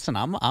 Listen,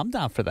 I'm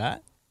down for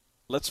that.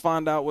 Let's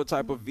find out what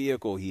type of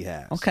vehicle he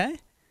has. Okay.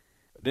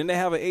 Didn't they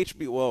have an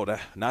HBO? Well,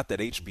 not that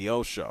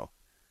HBO show.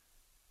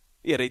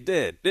 Yeah, they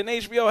did.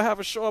 Didn't HBO have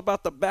a show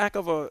about the back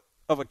of a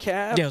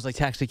cab? Yeah, it was like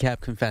Taxi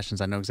Cab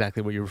Confessions. I know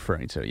exactly what you're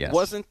referring to. Yes.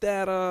 Wasn't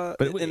that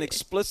an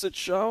explicit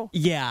show?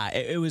 Yeah,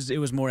 it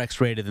was more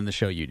X-rated than the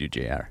show you do,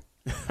 JR.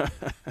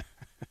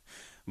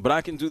 But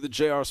I can do the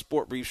JR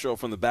Sport Brief show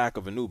from the back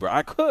of an Uber.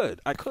 I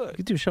could. You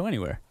could do a show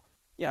anywhere.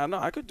 Yeah, no,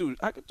 I could do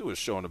a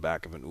show in the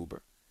back of an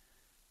Uber.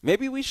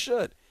 Maybe we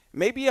should.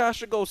 Maybe I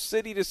should go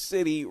city to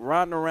city,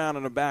 riding around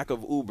in the back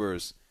of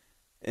Ubers,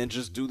 and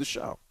just do the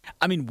show.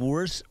 I mean,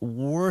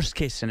 worst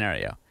case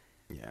scenario.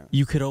 Yeah.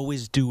 You could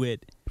always do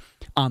it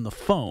on the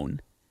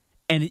phone,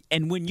 and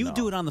when you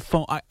do it on the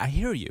phone, I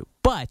hear you.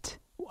 But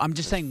I'm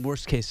just saying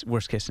worst case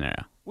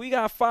scenario. We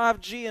got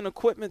 5G and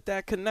equipment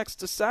that connects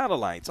to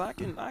satellites. I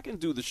can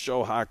do the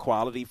show high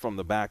quality from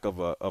the back of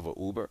a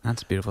Uber.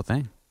 That's a beautiful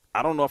thing.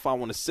 I don't know if I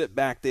want to sit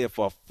back there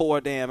for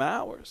 4 damn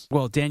hours.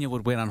 Well, Daniel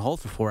would wait on hold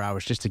for 4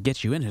 hours just to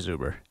get you in his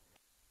Uber.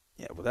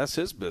 Yeah, well, that's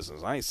his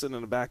business. I ain't sitting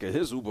in the back of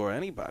his Uber or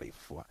anybody.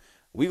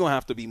 We're going to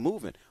have to be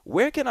moving.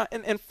 Where can I –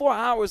 in 4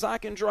 hours I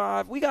can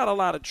drive. We got a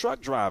lot of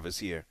truck drivers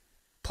here.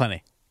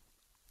 Plenty.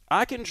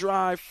 I can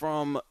drive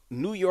from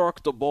New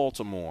York to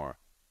Baltimore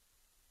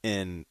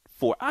in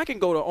 4. I can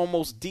go to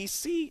almost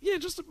D.C. Yeah, I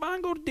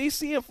can go to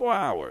D.C. in 4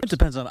 hours. It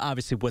depends on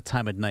obviously what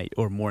time of night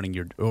or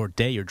morning or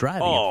day you're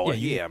driving. Oh,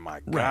 yeah,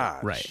 my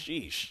God. Right.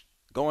 Sheesh.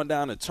 Going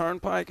down the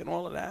turnpike and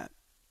all of that.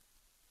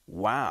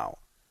 Wow.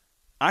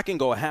 I can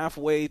go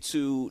halfway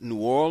to New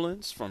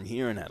Orleans from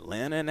here in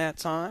Atlanta in that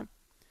time.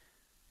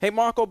 Hey,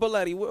 Marco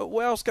Belletti,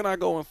 where else can I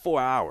go in 4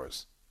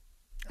 hours?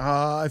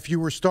 If you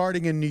were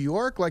starting in New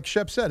York, like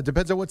Shep said, it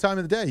depends on what time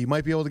of the day. You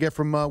might be able to get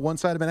from one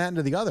side of Manhattan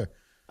to the other.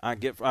 I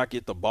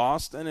get to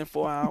Boston in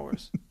 4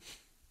 hours.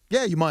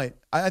 Yeah, you might.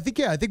 I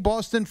think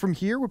Boston from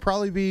here would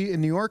probably be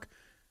in New York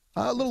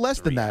a little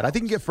less than that. I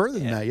think you can get further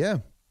than that. Yeah.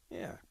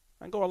 Yeah,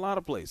 I can go a lot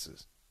of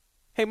places.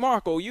 Hey,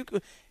 Marco,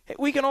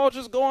 we can all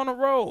just go on the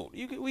road.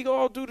 We can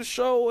all do the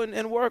show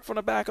and work from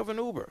the back of an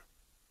Uber.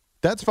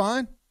 That's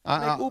fine.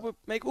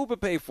 Make Uber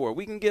pay for it.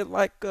 We can get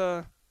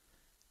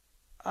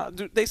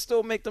they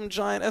still make them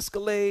giant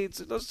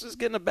Escalades. Let's just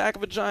get in the back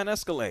of a giant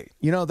Escalade.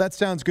 That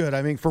sounds good.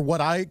 I mean, for what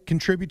I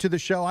contribute to the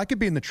show, I could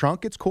be in the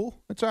trunk. It's cool.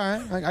 It's all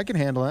right. I can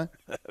handle that.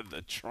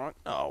 The trunk?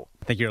 No.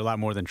 I think you're a lot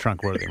more than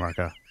trunk worthy,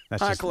 Marco.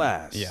 That's high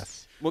class.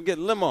 Yes. We'll get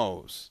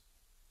limos,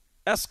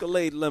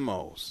 Escalade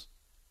limos,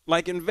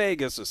 like in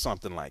Vegas or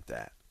something like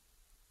that.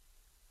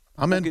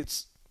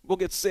 We'll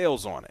get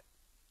sales on it.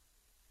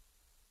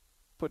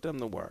 Put them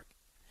to work.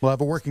 We'll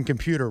have a working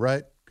computer,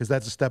 right? Because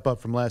that's a step up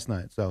from last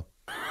night. So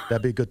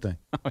that'd be a good thing.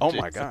 Oh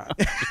my God.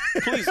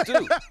 Please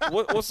do.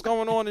 What's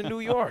going on in New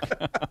York?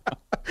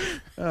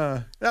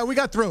 We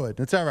got through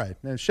it. It's all right.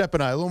 Shep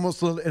and I,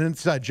 almost an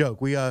inside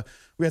joke. We had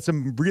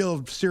some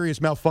real serious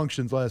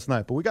malfunctions last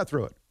night, but we got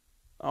through it.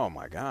 Oh,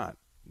 my God.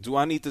 Do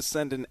I need to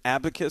send an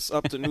abacus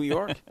up to New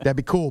York? That'd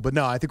be cool, but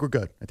no, I think we're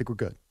good.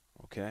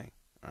 Okay.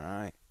 All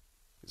right.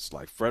 It's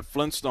like Fred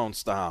Flintstone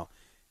style.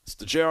 It's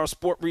the JR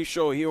Sport Brief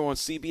Show here on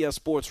CBS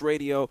Sports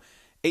Radio.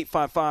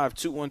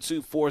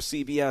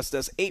 855-212-4CBS.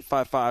 That's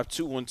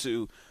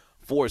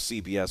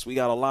 855-212-4CBS. We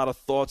got a lot of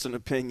thoughts and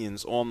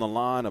opinions on the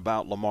line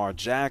about Lamar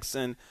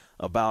Jackson,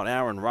 about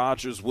Aaron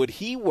Rodgers. Would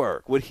he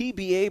work? Would he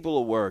be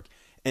able to work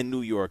in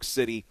New York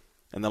City?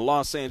 And the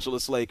Los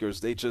Angeles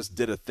Lakers, they just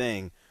did a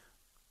thing,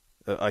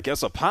 I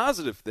guess a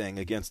positive thing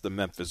against the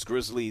Memphis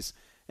Grizzlies.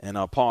 And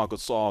Paul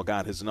Gasol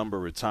got his number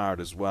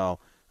retired as well.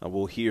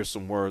 We'll hear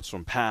some words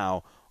from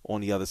Pau on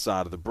the other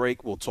side of the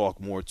break. We'll talk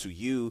more to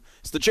you.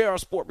 It's the JR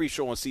Sport Brief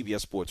Show on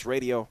CBS Sports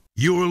Radio.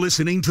 You're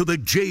listening to the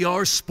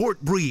JR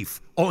Sport Brief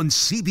on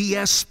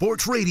CBS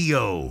Sports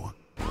Radio.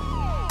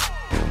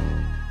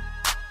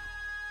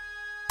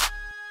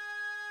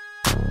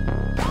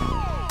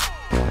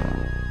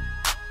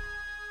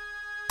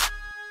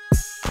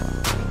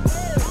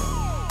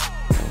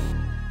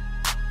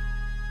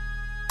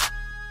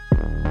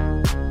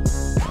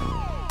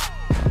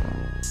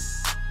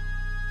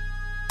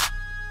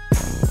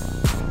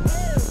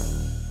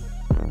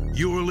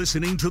 You're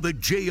listening to the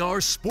JR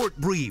Sport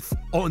Brief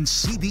on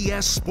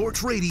CBS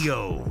Sports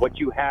Radio. What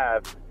you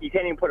have, you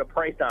can't even put a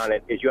price on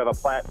it, is you have a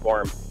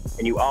platform,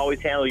 and you always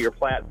handle your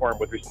platform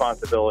with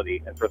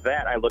responsibility. And for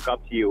that, I look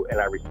up to you, and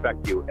I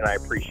respect you, and I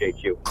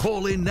appreciate you.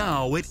 Call in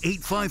now at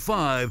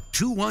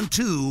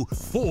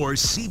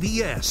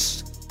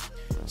 855-212-4CBS.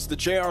 It's the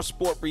JR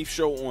Sport Brief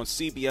Show on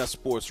CBS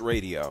Sports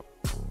Radio.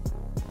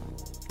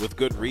 With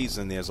good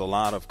reason, there's a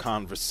lot of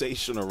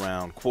conversation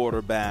around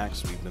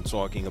quarterbacks. We've been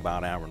talking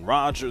about Aaron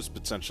Rodgers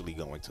potentially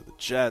going to the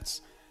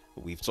Jets.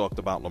 We've talked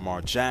about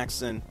Lamar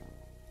Jackson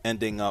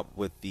ending up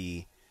with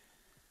the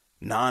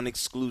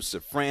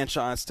non-exclusive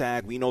franchise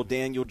tag. We know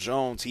Daniel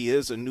Jones, he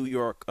is a New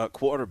York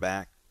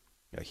quarterback.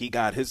 He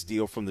got his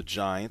deal from the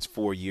Giants,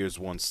 4 years,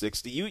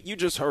 $160. You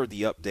just heard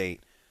the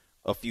update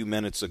a few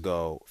minutes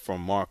ago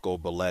from Marco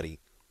Belletti.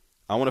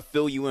 I want to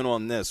fill you in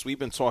on this. We've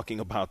been talking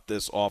about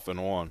this off and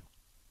on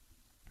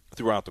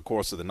throughout the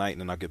course of the night,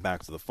 and then I'll get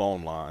back to the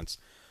phone lines.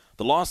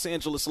 The Los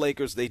Angeles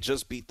Lakers, they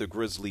just beat the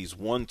Grizzlies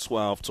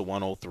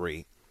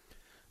 112-103.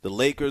 The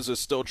Lakers are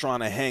still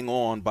trying to hang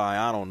on by,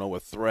 I don't know, a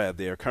thread.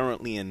 They are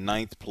currently in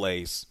 9th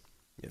place,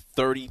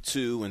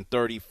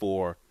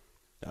 32-34.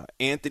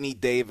 Anthony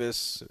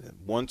Davis,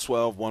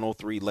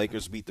 112-103.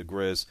 Lakers beat the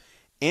Grizz.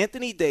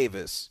 Anthony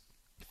Davis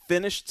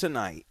finished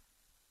tonight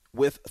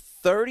with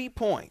 30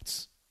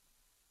 points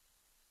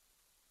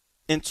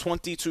and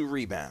 22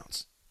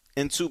 rebounds.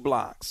 In 2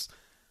 blocks.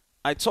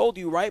 I told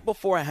you right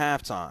before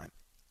halftime,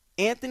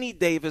 Anthony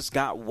Davis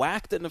got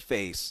whacked in the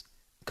face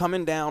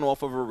coming down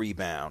off of a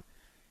rebound,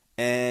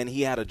 and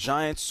he had a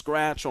giant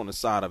scratch on the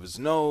side of his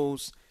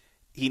nose.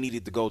 He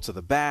needed to go to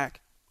the back.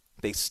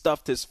 They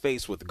stuffed his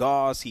face with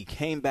gauze. He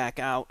came back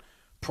out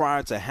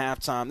prior to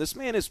halftime. This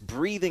man is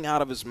breathing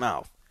out of his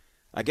mouth.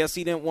 I guess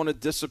he didn't want to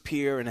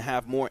disappear and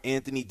have more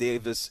Anthony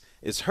Davis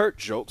is hurt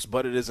jokes,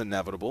 but it is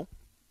inevitable.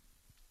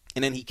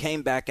 And then he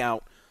came back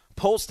out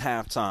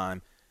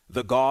post-halftime,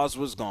 the gauze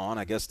was gone.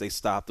 I guess they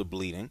stopped the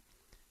bleeding.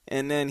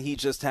 And then he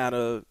just had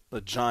a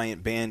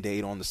giant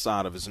Band-Aid on the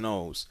side of his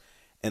nose.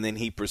 And then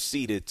he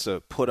proceeded to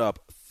put up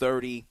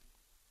 30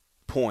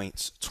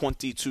 points,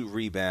 22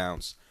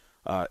 rebounds,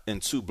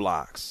 and 2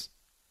 blocks.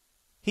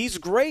 He's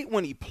great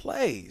when he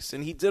plays,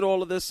 and he did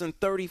all of this in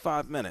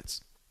 35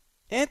 minutes.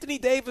 Anthony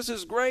Davis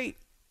is great.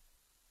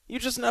 You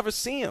just never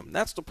see him.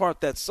 That's the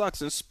part that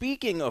sucks. And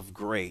speaking of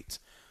great,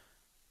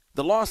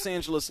 the Los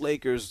Angeles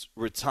Lakers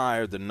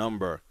retired the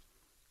number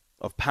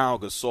of Pau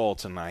Gasol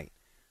tonight.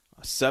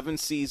 7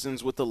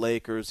 seasons with the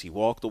Lakers. He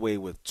walked away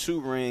with 2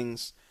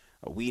 rings.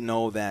 We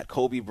know that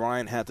Kobe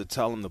Bryant had to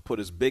tell him to put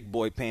his big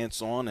boy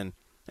pants on, and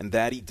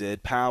that he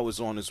did. Pau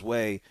is on his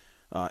way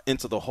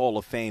into the Hall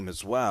of Fame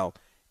as well.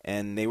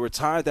 And they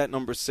retired that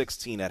number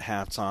 16 at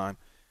halftime.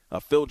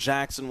 Phil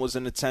Jackson was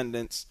in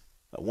attendance,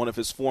 one of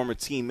his former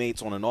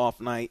teammates on an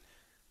off night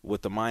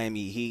with the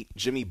Miami Heat.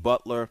 Jimmy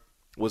Butler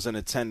was in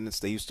attendance.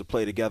 They used to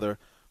play together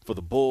for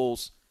the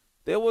Bulls.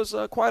 There was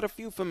quite a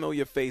few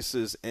familiar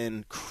faces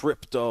in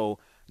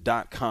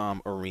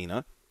Crypto.com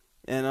arena.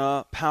 And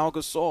Pau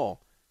Gasol,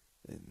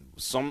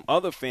 some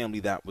other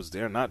family that was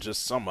there, not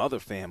just some other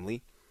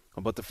family,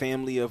 but the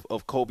family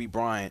of Kobe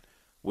Bryant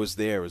was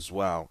there as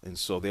well. And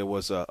so there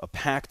was a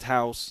packed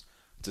house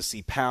to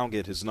see Pau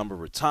get his number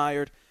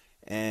retired.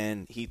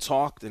 And he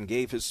talked and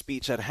gave his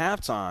speech at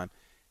halftime.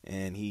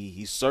 And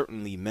he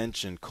certainly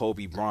mentioned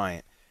Kobe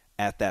Bryant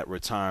at that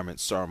retirement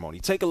ceremony.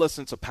 Take a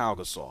listen to Pau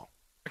Gasol.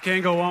 I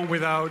can't go on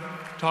without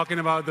talking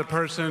about the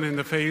person in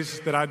the face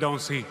that I don't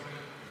see.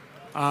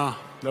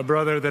 The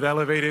brother that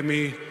elevated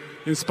me,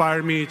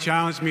 inspired me,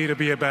 challenged me to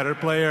be a better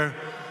player,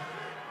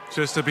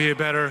 just to be a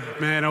better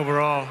man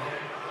overall.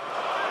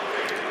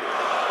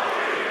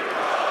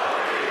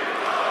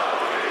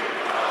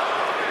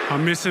 I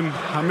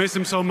miss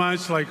him so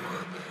much, like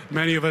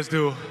many of us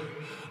do.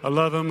 I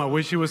love him. I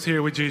wish he was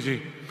here with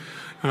Gigi.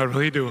 I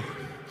really do.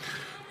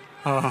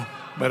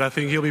 But I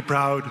think he'll be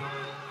proud.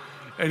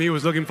 And he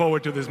was looking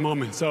forward to this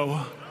moment. So,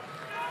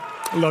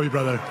 I love you,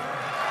 brother.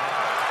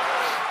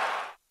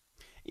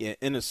 Yeah,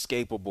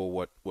 inescapable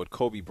what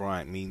Kobe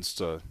Bryant means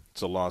to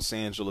Los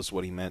Angeles,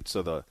 what he meant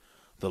to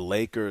the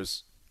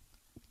Lakers.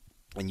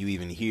 And you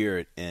even hear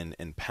it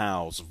in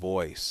Pau's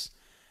voice.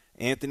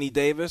 Anthony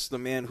Davis, the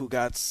man who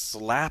got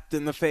slapped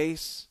in the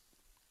face,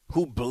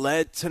 who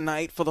bled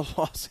tonight for the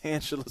Los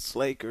Angeles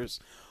Lakers,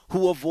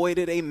 who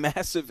avoided a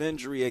massive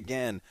injury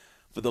again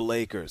for the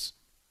Lakers,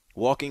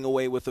 walking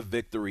away with a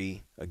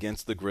victory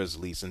against the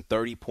Grizzlies and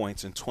 30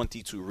 points and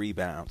 22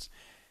 rebounds.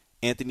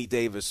 Anthony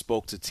Davis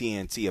spoke to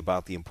TNT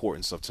about the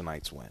importance of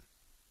tonight's win.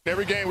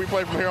 Every game we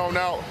play from here on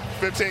out,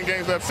 15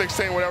 games left,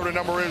 16, whatever the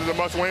number is a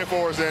must-win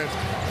for us,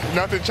 and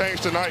nothing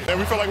changed tonight. And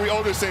we feel like we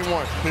owe this team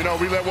one. You know,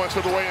 we let one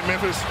slip away in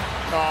Memphis.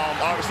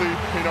 Obviously,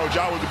 you know,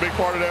 Ja was a big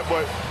part of that,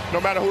 but no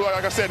matter who,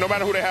 like I said, no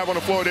matter who they have on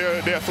the floor,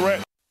 they're a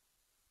threat.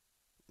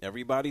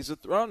 Everybody's a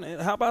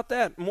threat. How about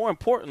that? More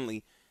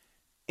importantly,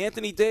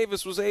 Anthony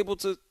Davis was able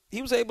to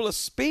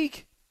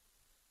speak.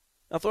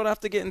 I thought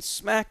after getting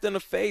smacked in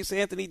the face,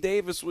 Anthony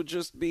Davis would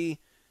just be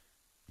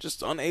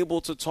unable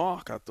to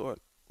talk. I thought,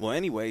 well,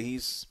 anyway,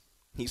 he's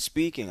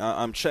speaking.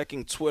 I'm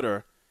checking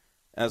Twitter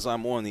as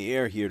I'm on the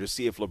air here to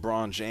see if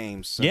LeBron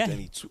James sent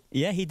any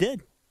Yeah, he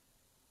did.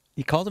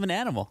 He called him an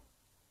animal.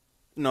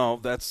 No,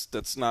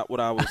 that's not what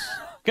I was.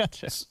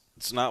 Gotcha.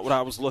 It's not what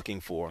I was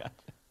looking for. Gotcha.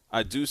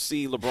 I do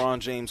see LeBron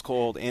James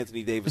called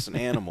Anthony Davis an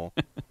animal.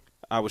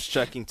 I was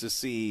checking to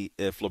see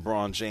if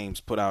LeBron James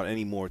put out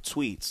any more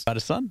tweets about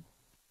his son.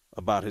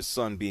 About his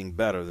son being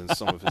better than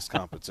some of his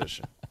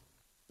competition.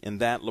 And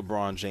that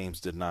LeBron James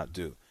did not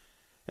do.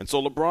 And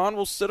so LeBron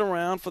will sit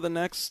around for the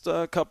next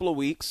couple of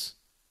weeks.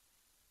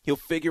 He'll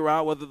figure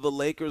out whether the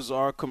Lakers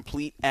are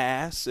complete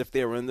ass if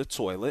they're in the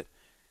toilet.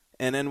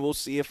 And then we'll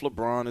see if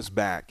LeBron is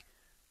back.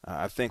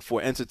 I think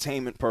for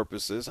entertainment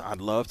purposes,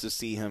 I'd love to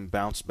see him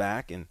bounce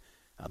back. And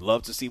I'd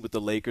love to see what the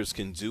Lakers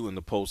can do in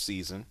the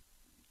postseason.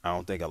 I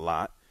don't think a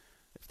lot.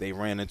 If they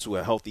ran into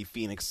a healthy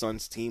Phoenix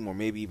Suns team or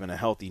maybe even a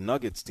healthy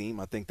Nuggets team,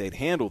 I think they'd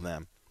handle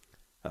them.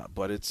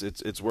 But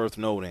it's worth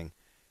noting,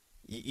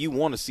 you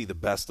want to see the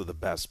best of the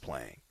best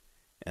playing.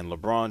 And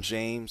LeBron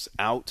James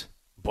out,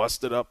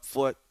 busted up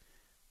foot.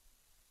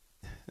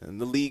 And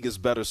the league is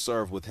better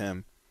served with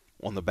him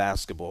on the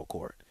basketball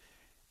court.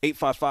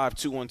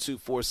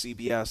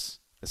 855-212-4CBS.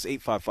 That's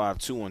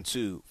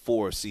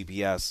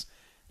 855-212-4CBS.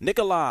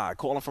 Nikolai,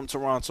 calling from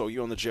Toronto.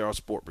 You're on the JR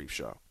Sport Brief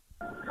Show.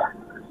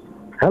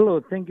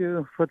 Hello, thank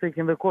you for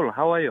taking the call.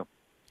 How are you?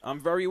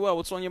 I'm very well.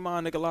 What's on your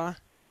mind, Nikolai?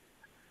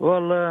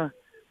 Well,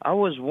 I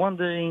was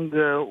wondering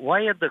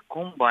why at the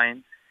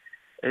Combine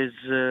is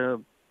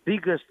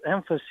biggest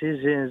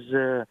emphasis is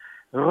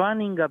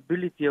running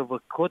ability of a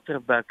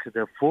quarterback,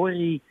 the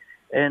 40,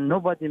 and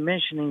nobody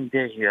mentioning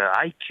their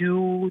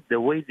IQ, the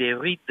way they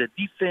read the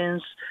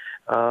defense,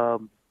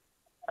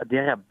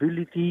 their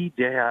ability,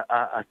 their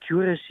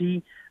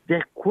accuracy,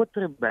 their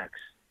quarterbacks.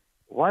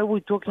 Why are we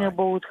talking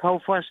about how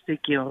fast they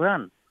can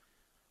run?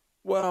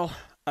 Well,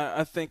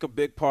 I think a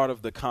big part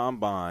of the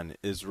Combine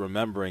is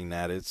remembering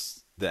that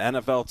it's The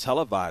NFL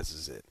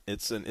televises it.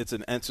 It's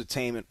an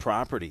entertainment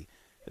property.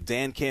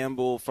 Dan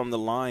Campbell from the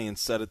Lions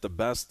said it the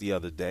best the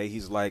other day.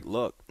 He's like,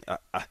 look,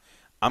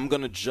 I'm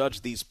going to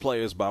judge these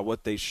players by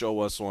what they show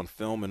us on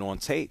film and on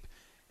tape.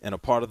 And a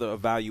part of the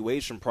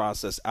evaluation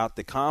process out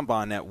the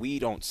combine that we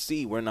don't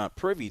see, we're not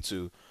privy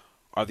to,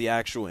 are the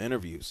actual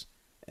interviews.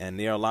 And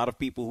there are a lot of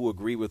people who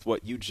agree with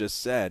what you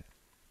just said.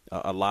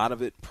 A lot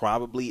of it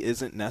probably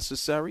isn't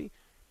necessary.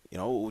 You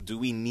know, do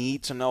we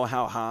need to know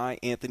how high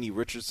Anthony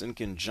Richardson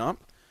can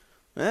jump?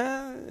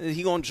 Is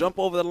he going to jump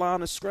over the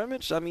line of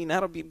scrimmage? I mean,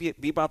 that'll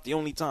be about the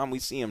only time we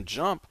see him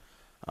jump.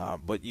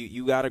 But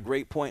you got a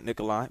great point,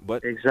 Nikolai.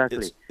 But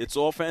exactly, it's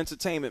all for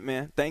entertainment,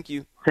 man. Thank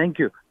you. Thank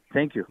you.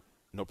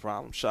 No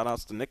problem.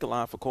 Shout-outs to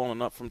Nikolai for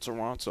calling up from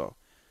Toronto.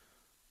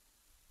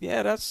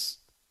 Yeah, that's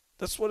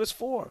what it's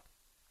for.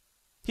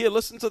 Here,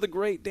 listen to the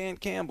great Dan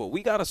Campbell.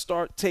 We got to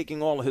start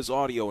taking all of his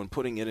audio and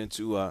putting it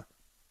into, I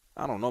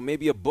don't know,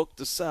 maybe a book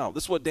to sell.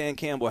 This is what Dan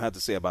Campbell had to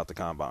say about the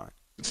Combine.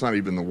 It's not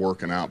even the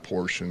working out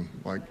portion.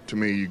 Like, to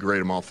me, you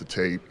grade them off the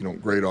tape. You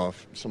don't grade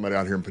off somebody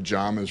out here in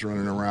pajamas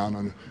running around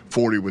on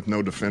 40 with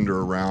no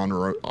defender around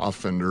or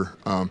offender.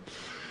 But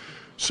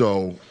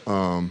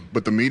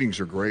the meetings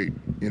are great.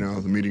 You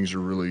know, the meetings are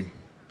really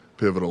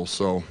pivotal.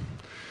 So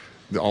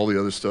all the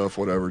other stuff,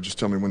 whatever, just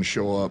tell me when to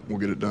show up. We'll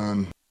get it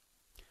done.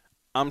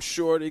 I'm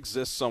sure it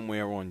exists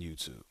somewhere on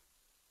YouTube.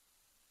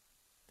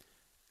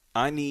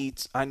 I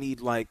need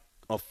like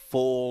a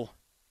full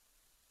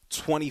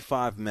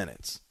 25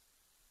 minutes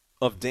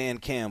of Dan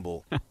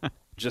Campbell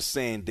just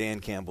saying Dan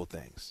Campbell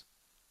things.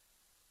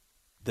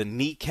 The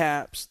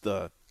kneecaps,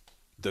 the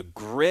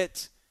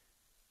grit,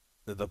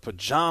 the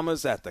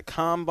pajamas at the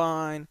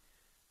Combine.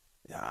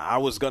 I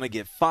was going to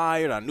get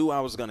fired. I knew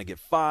I was going to get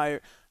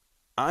fired.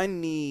 I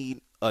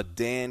need a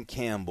Dan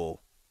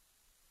Campbell.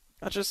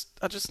 I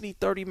just need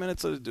 30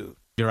 minutes of the dude.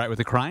 You're right with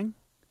the crying?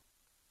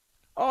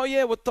 Oh,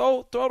 yeah, with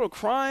Toto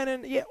crying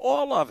and, yeah,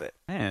 all of it.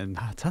 Man,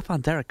 tough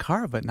on Derek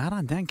Carr, but not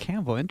on Dan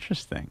Campbell.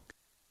 Interesting.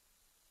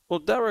 Well,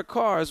 Derek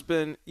Carr has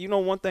been, you know,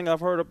 one thing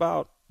I've heard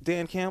about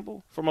Dan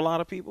Campbell from a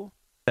lot of people?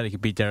 That he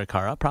could beat Derek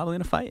Carr up probably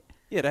in a fight?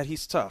 Yeah, that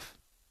he's tough.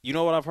 You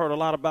know what I've heard a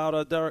lot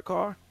about Derek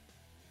Carr?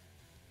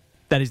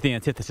 That is the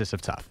antithesis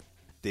of tough.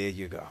 There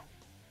you go.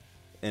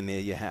 And there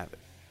you have it.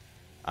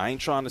 I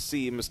ain't trying to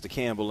see Mr.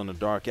 Campbell in a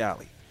dark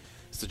alley.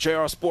 It's the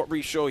JR Sport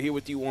Brief Show here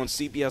with you on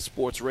CBS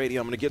Sports Radio.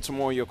 I'm going to get to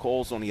more of your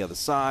calls on the other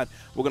side.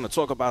 We're going to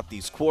talk about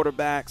these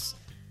quarterbacks.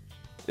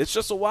 It's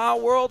just a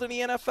wild world in the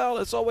NFL.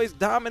 It's always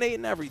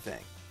dominating everything.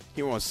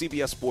 Here on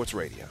CBS Sports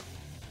Radio.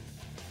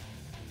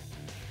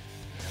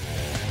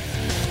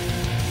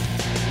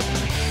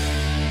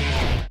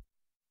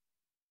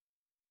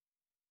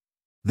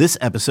 This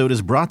episode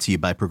is brought to you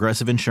by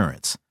Progressive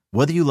Insurance.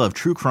 Whether you love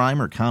true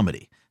crime or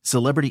comedy,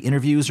 celebrity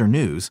interviews or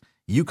news,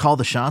 you call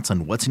the shots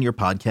on what's in your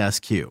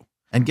podcast queue.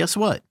 And guess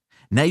what?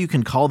 Now you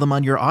can call them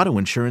on your auto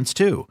insurance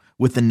too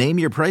with the Name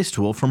Your Price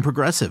tool from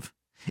Progressive.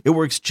 It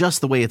works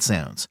just the way it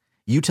sounds.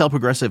 You tell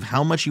Progressive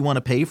how much you want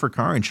to pay for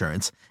car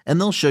insurance, and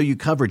they'll show you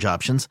coverage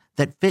options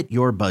that fit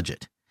your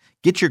budget.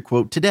 Get your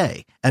quote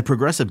today at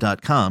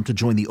Progressive.com to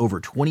join the over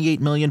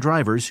 28 million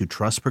drivers who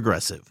trust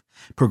Progressive.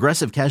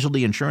 Progressive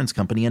Casualty Insurance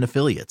Company and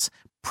Affiliates.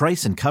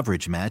 Price and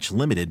coverage match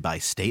limited by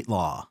state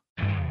law.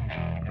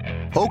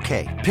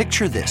 Okay,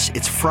 picture this.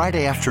 It's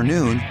Friday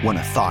afternoon when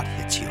a thought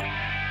hits you.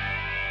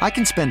 I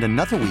can spend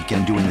another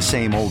weekend doing the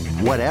same old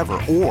whatever,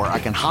 or I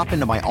can hop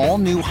into my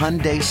all-new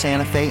Hyundai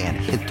Santa Fe and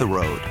hit the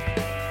road.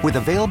 With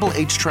available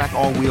H-Track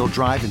all-wheel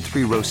drive and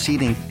 3-row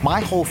seating, my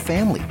whole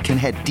family can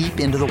head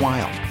deep into the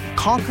wild.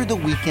 Conquer the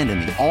weekend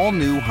in the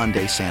all-new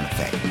Hyundai Santa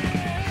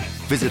Fe.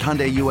 Visit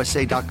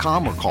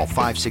HyundaiUSA.com or call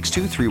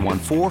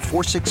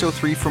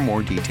 562-314-4603 for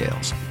more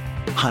details.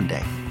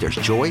 Hyundai, there's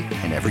joy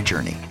in every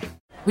journey.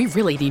 We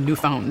really need new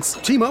phones.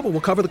 T-Mobile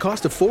will cover the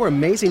cost of 4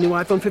 amazing new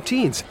iPhone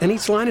 15s, and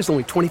each line is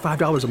only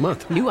 $25 a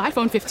month. New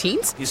iPhone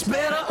 15s? It's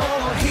better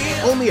over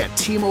here. Only at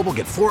T-Mobile,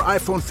 get 4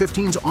 iPhone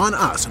 15s on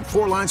us and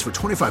 4 lines for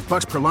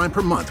 $25 per line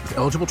per month with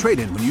eligible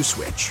trade-in when you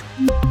switch.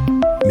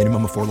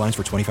 Minimum of 4 lines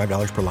for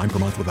 $25 per line per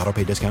month with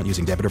autopay discount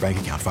using debit or bank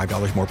account.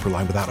 $5 more per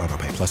line without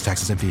autopay, plus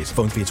taxes and fees.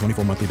 Phone fee at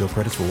 24 monthly bill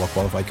credits for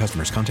well-qualified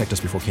customers. Contact us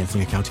before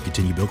canceling account to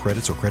continue bill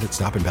credits or credit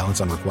stop and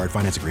balance on required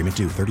finance agreement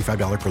due.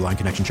 $35 per line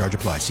connection charge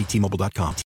applies. See T-Mobile.com.